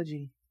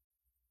theology.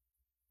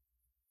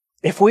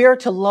 If we are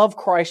to love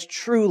Christ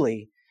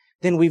truly,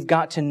 then we've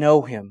got to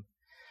know Him.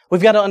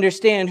 We've got to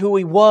understand who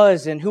He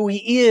was and who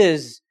He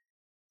is,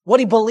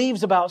 what He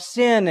believes about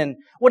sin and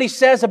what He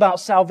says about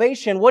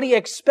salvation, what He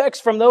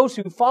expects from those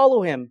who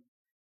follow Him,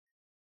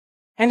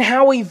 and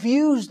how He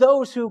views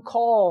those who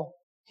call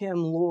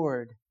Him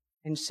Lord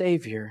and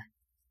Savior.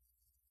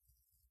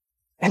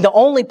 And the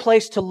only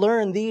place to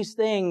learn these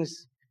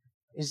things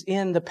is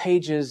in the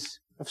pages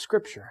of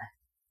Scripture.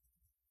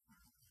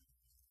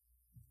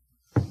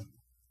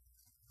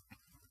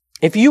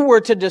 If you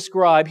were to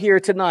describe here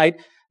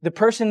tonight the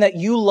person that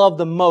you love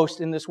the most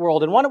in this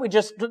world, and why don't we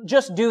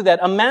just do that?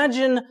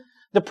 Imagine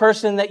the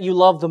person that you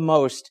love the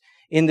most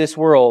in this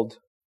world.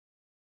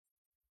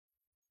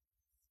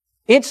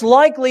 It's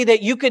likely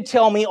that you could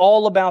tell me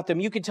all about them.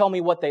 You could tell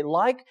me what they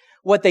like,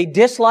 what they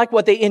dislike,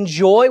 what they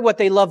enjoy, what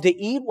they love to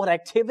eat, what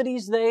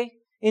activities they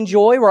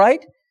enjoy,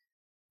 right?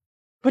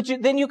 But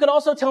then you could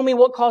also tell me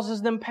what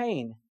causes them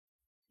pain.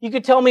 You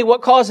could tell me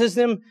what causes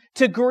them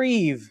to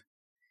grieve.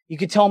 You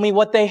could tell me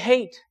what they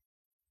hate.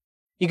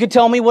 You could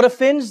tell me what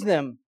offends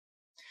them.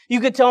 You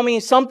could tell me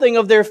something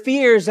of their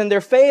fears and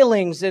their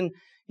failings, and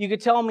you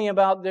could tell me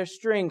about their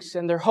strengths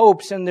and their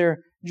hopes and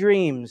their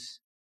dreams.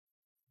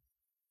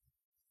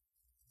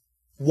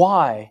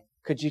 Why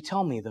could you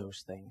tell me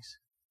those things?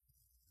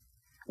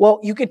 Well,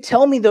 you could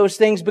tell me those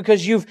things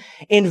because you've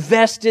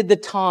invested the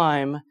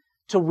time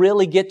to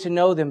really get to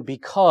know them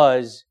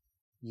because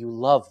you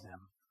love them.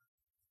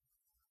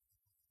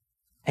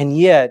 And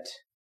yet,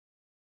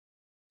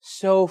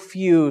 so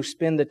few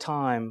spend the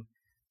time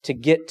to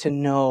get to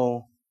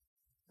know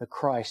the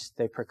Christ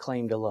they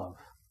proclaim to love.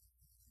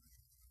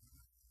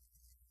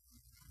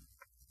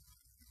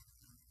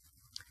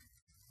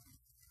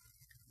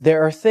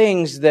 There are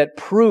things that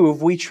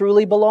prove we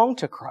truly belong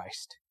to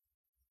Christ.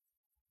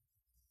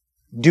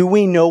 Do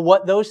we know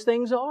what those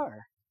things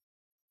are?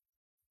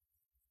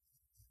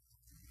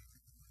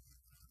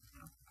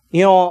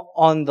 You know,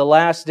 on the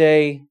last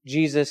day,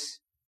 Jesus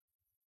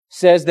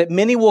says that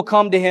many will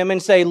come to Him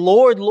and say,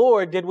 Lord,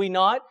 Lord, did we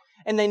not?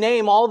 And they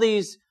name all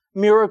these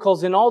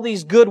miracles and all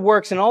these good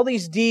works and all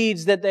these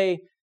deeds that they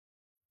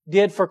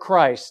did for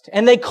Christ.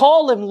 And they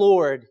call Him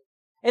Lord.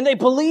 And they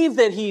believe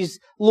that He's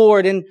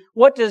Lord. And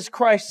what does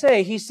Christ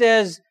say? He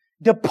says,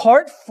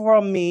 depart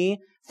from me,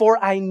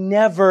 for I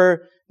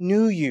never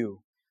knew you.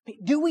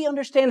 Do we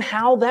understand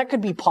how that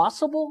could be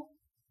possible?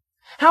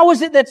 How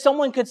is it that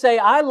someone could say,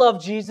 I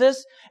love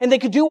Jesus, and they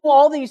could do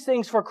all these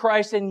things for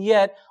Christ, and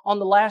yet on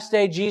the last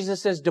day,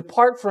 Jesus says,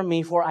 depart from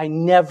me, for I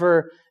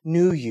never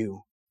knew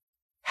you.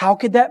 How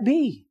could that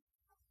be?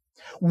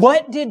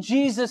 What did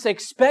Jesus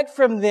expect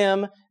from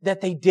them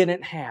that they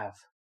didn't have?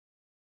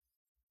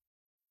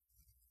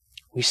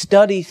 We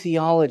study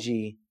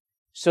theology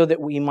so that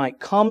we might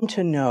come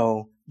to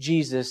know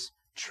Jesus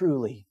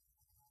truly.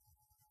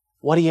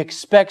 What He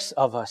expects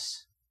of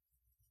us.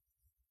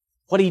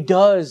 What He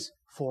does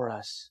for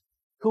us.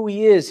 Who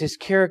He is, His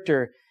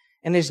character,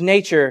 and His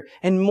nature.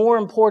 And more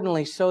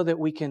importantly, so that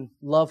we can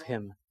love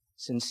Him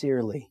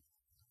sincerely.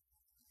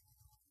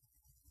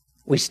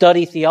 We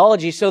study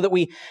theology so that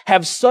we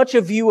have such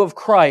a view of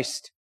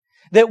Christ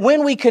that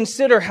when we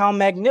consider how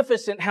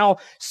magnificent, how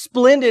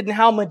splendid, and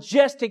how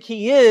majestic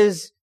He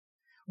is,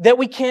 that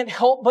we can't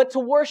help but to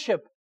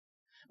worship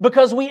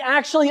because we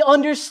actually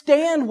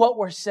understand what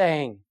we're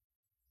saying.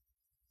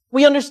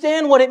 We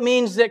understand what it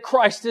means that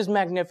Christ is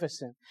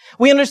magnificent.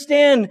 We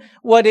understand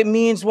what it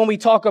means when we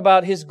talk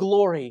about His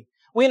glory.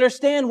 We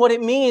understand what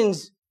it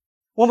means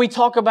when we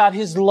talk about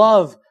His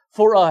love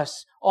for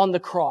us on the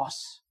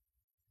cross.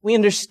 We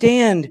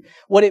understand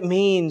what it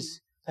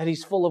means that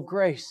He's full of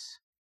grace.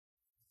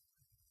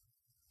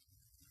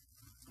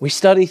 We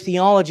study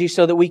theology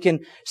so that we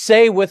can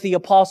say with the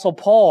Apostle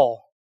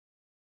Paul,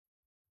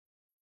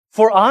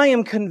 for I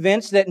am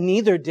convinced that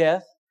neither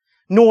death,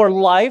 nor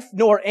life,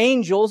 nor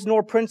angels,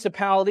 nor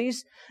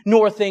principalities,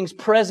 nor things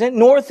present,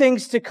 nor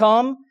things to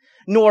come,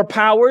 nor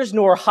powers,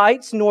 nor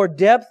heights, nor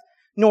depth,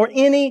 nor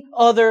any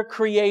other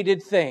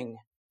created thing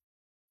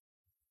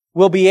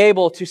will be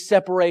able to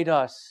separate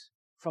us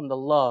from the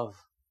love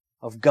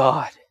of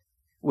God,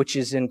 which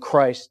is in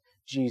Christ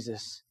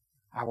Jesus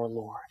our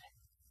Lord.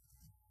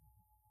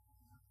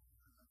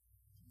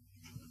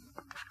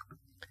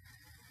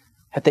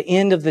 At the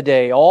end of the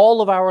day,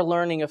 all of our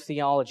learning of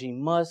theology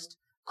must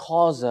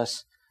cause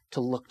us to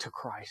look to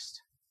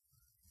Christ.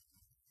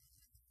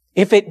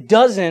 If it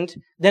doesn't,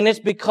 then it's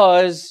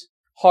because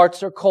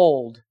hearts are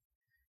cold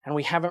and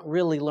we haven't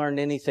really learned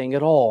anything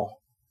at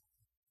all.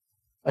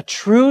 A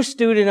true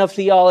student of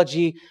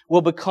theology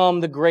will become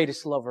the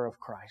greatest lover of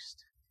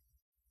Christ.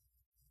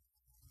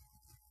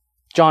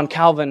 John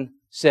Calvin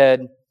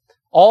said,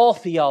 all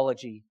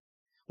theology,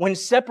 when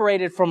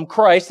separated from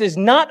Christ, is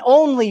not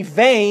only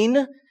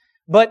vain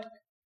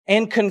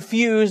and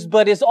confused,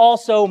 but is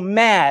also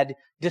mad,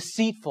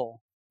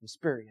 deceitful, and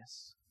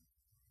spurious.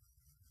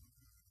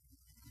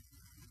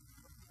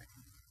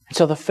 And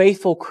so the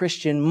faithful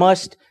Christian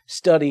must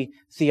study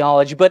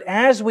theology. But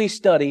as we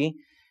study,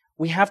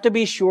 we have to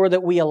be sure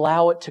that we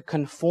allow it to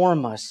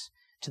conform us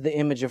to the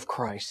image of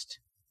Christ.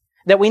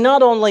 That we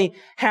not only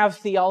have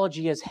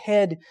theology as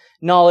head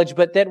knowledge,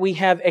 but that we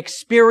have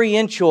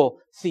experiential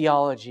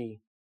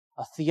theology,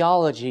 a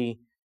theology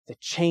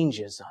that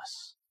changes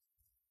us.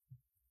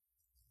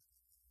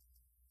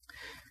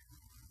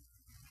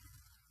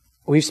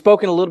 We've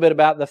spoken a little bit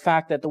about the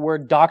fact that the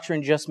word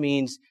doctrine just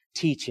means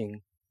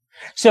teaching.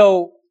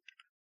 So,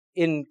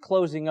 in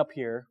closing up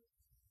here,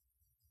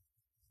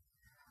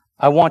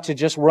 I want to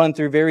just run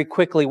through very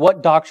quickly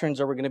what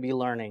doctrines are we going to be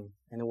learning,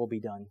 and then we'll be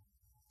done.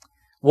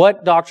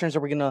 What doctrines are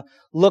we going to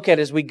look at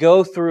as we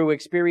go through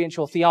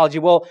experiential theology?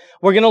 Well,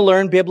 we're going to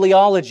learn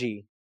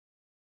bibliology.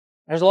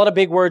 There's a lot of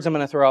big words I'm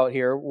going to throw out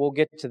here. We'll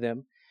get to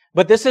them.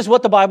 But this is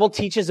what the Bible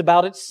teaches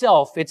about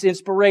itself, its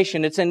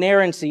inspiration, its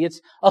inerrancy, its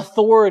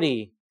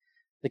authority,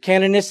 the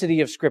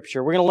canonicity of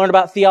Scripture. We're going to learn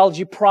about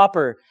theology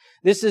proper.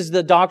 This is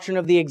the doctrine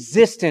of the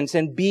existence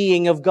and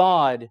being of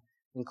God,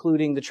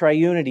 including the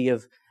triunity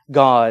of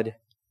God.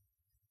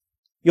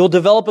 You'll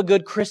develop a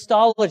good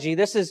Christology.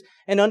 This is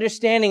an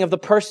understanding of the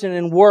person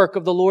and work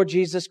of the Lord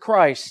Jesus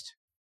Christ.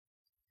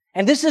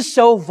 And this is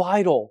so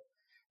vital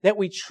that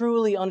we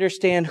truly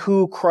understand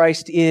who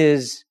Christ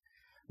is,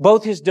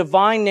 both His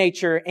divine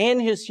nature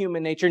and His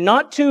human nature,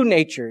 not two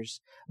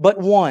natures, but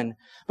one.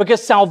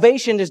 Because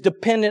salvation is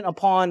dependent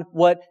upon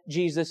what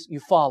Jesus you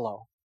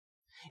follow.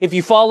 If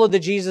you follow the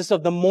Jesus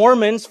of the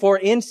Mormons, for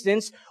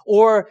instance,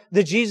 or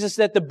the Jesus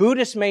that the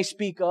Buddhists may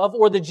speak of,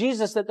 or the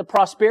Jesus that the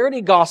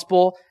prosperity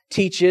gospel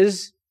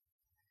teaches,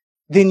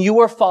 then you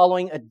are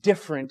following a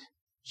different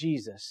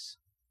Jesus.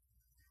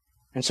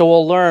 And so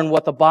we'll learn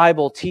what the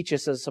Bible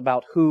teaches us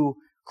about who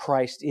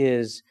Christ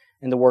is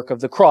in the work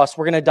of the cross.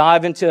 We're going to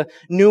dive into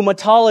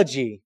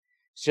pneumatology.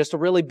 It's just a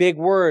really big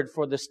word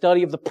for the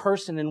study of the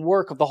person and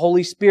work of the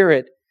Holy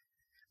Spirit.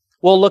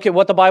 We'll look at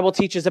what the Bible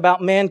teaches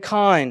about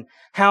mankind,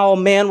 how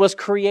man was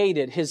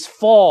created, his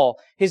fall,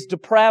 his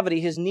depravity,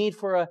 his need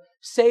for a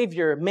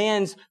Savior,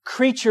 man's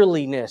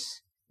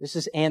creatureliness, This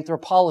is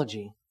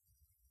anthropology.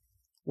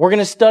 We're going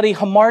to study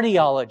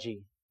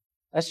hamartiology.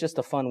 That's just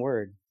a fun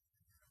word.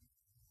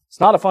 It's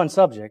not a fun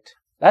subject.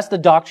 That's the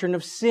doctrine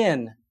of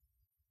sin.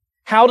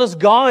 How does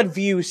God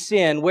view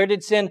sin? Where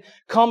did sin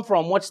come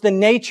from? What's the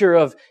nature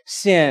of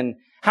sin?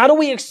 How do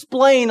we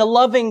explain a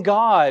loving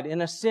God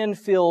in a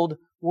sin-filled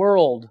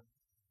world?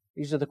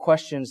 These are the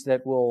questions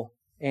that we'll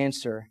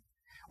answer.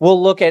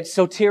 We'll look at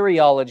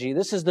soteriology.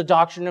 This is the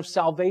doctrine of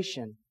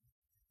salvation.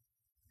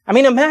 I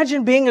mean,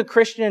 imagine being a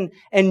Christian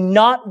and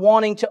not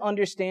wanting to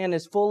understand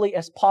as fully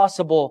as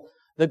possible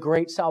the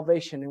great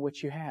salvation in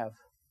which you have.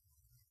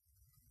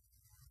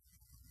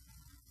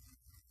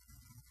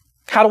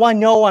 How do I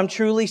know I'm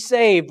truly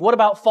saved? What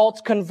about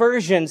false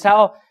conversions?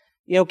 How,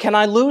 can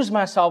I lose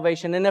my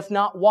salvation? And if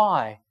not,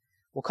 why?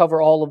 We'll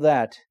cover all of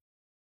that.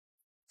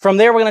 From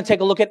there, we're going to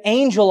take a look at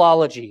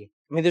angelology.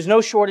 I mean, there's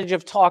no shortage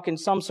of talk in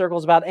some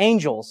circles about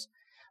angels.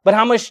 But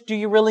how much do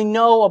you really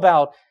know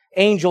about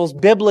angels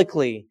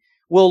biblically?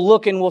 We'll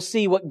look and we'll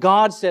see what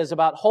God says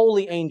about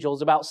holy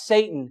angels, about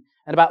Satan,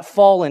 and about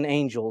fallen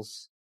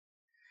angels.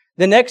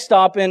 The next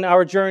stop in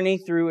our journey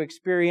through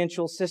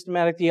experiential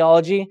systematic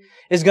theology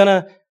is going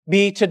to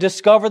be to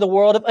discover the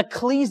world of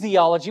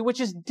ecclesiology,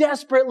 which is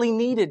desperately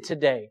needed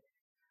today.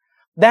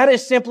 That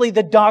is simply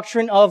the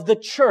doctrine of the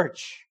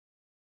church,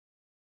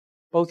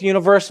 both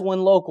universal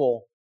and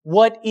local.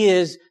 What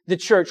is the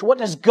church? What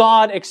does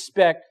God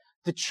expect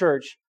the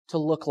church to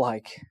look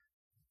like?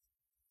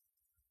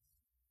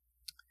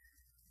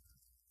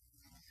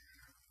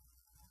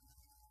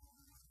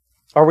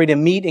 Are we to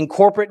meet in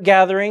corporate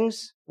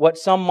gatherings, what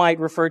some might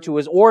refer to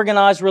as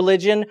organized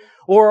religion,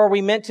 or are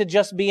we meant to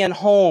just be in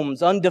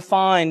homes,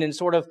 undefined and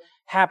sort of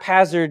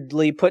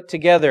haphazardly put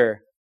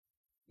together?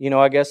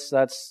 I guess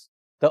that's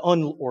the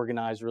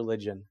unorganized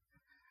religion.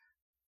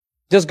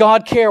 Does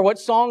God care what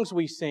songs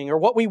we sing or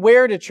what we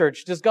wear to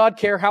church? Does God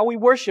care how we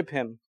worship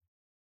Him?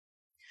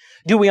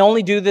 Do we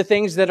only do the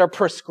things that are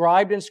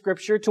prescribed in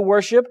Scripture to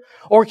worship?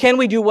 Or can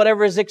we do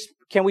whatever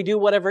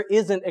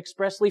isn't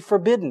expressly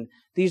forbidden?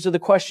 These are the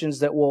questions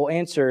that we'll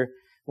answer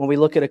when we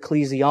look at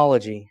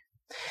ecclesiology.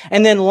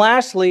 And then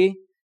lastly,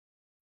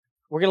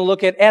 we're going to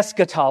look at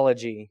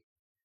eschatology.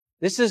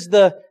 This is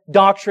the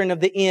doctrine of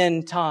the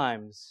end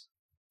times.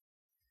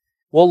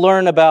 We'll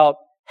learn about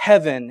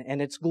heaven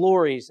and its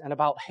glories and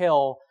about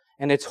hell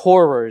and its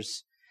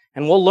horrors.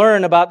 And we'll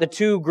learn about the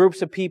two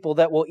groups of people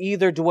that will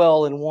either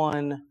dwell in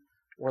one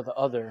or the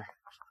other.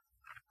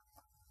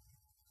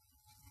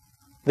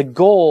 The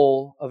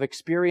goal of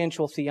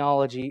experiential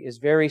theology is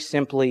very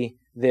simply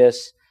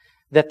this,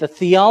 that the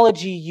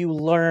theology you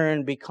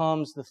learn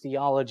becomes the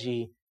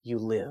theology you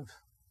live.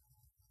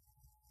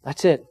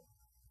 That's it.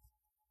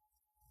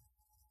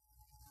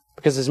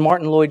 Because as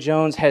Martin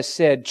Lloyd-Jones has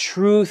said,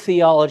 true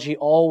theology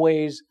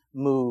always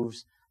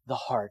moves the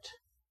heart.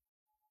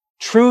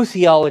 True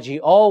theology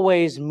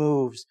always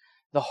moves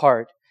the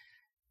heart.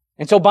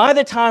 And so by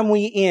the time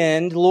we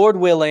end, Lord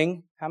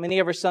willing, how many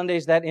ever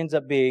Sundays that ends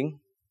up being,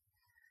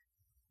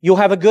 you'll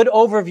have a good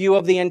overview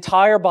of the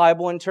entire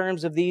Bible in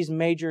terms of these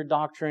major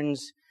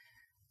doctrines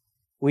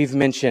we've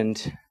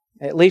mentioned.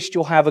 At least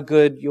you'll have a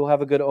good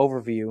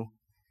overview.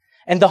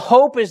 And the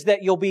hope is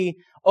that you'll be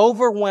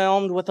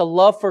overwhelmed with a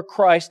love for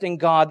Christ and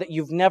God that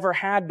you've never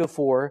had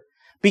before,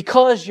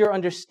 because your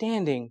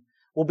understanding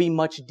will be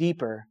much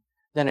deeper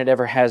than it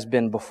ever has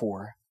been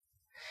before.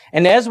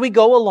 And as we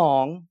go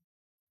along,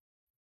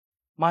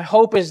 my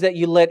hope is that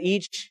you let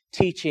each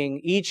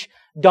teaching, each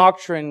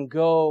doctrine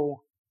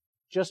go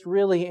just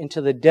really into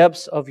the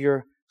depths of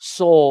your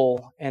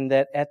soul, and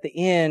that at the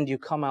end you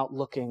come out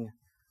looking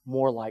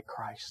more like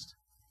Christ.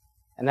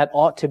 And that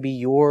ought to be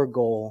your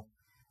goal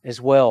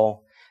as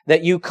well.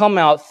 That you come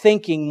out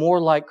thinking more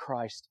like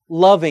Christ,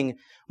 loving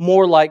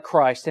more like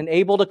Christ, and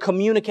able to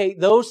communicate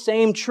those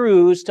same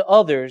truths to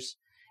others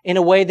in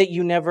a way that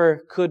you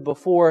never could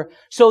before,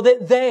 so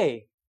that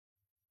they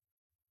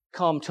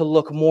come to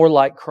look more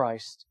like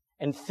Christ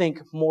and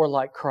think more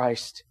like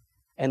Christ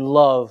and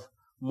love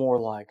more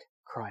like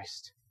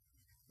Christ.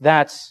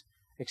 That's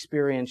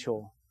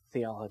experiential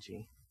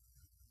theology.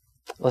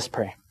 Let's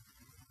pray.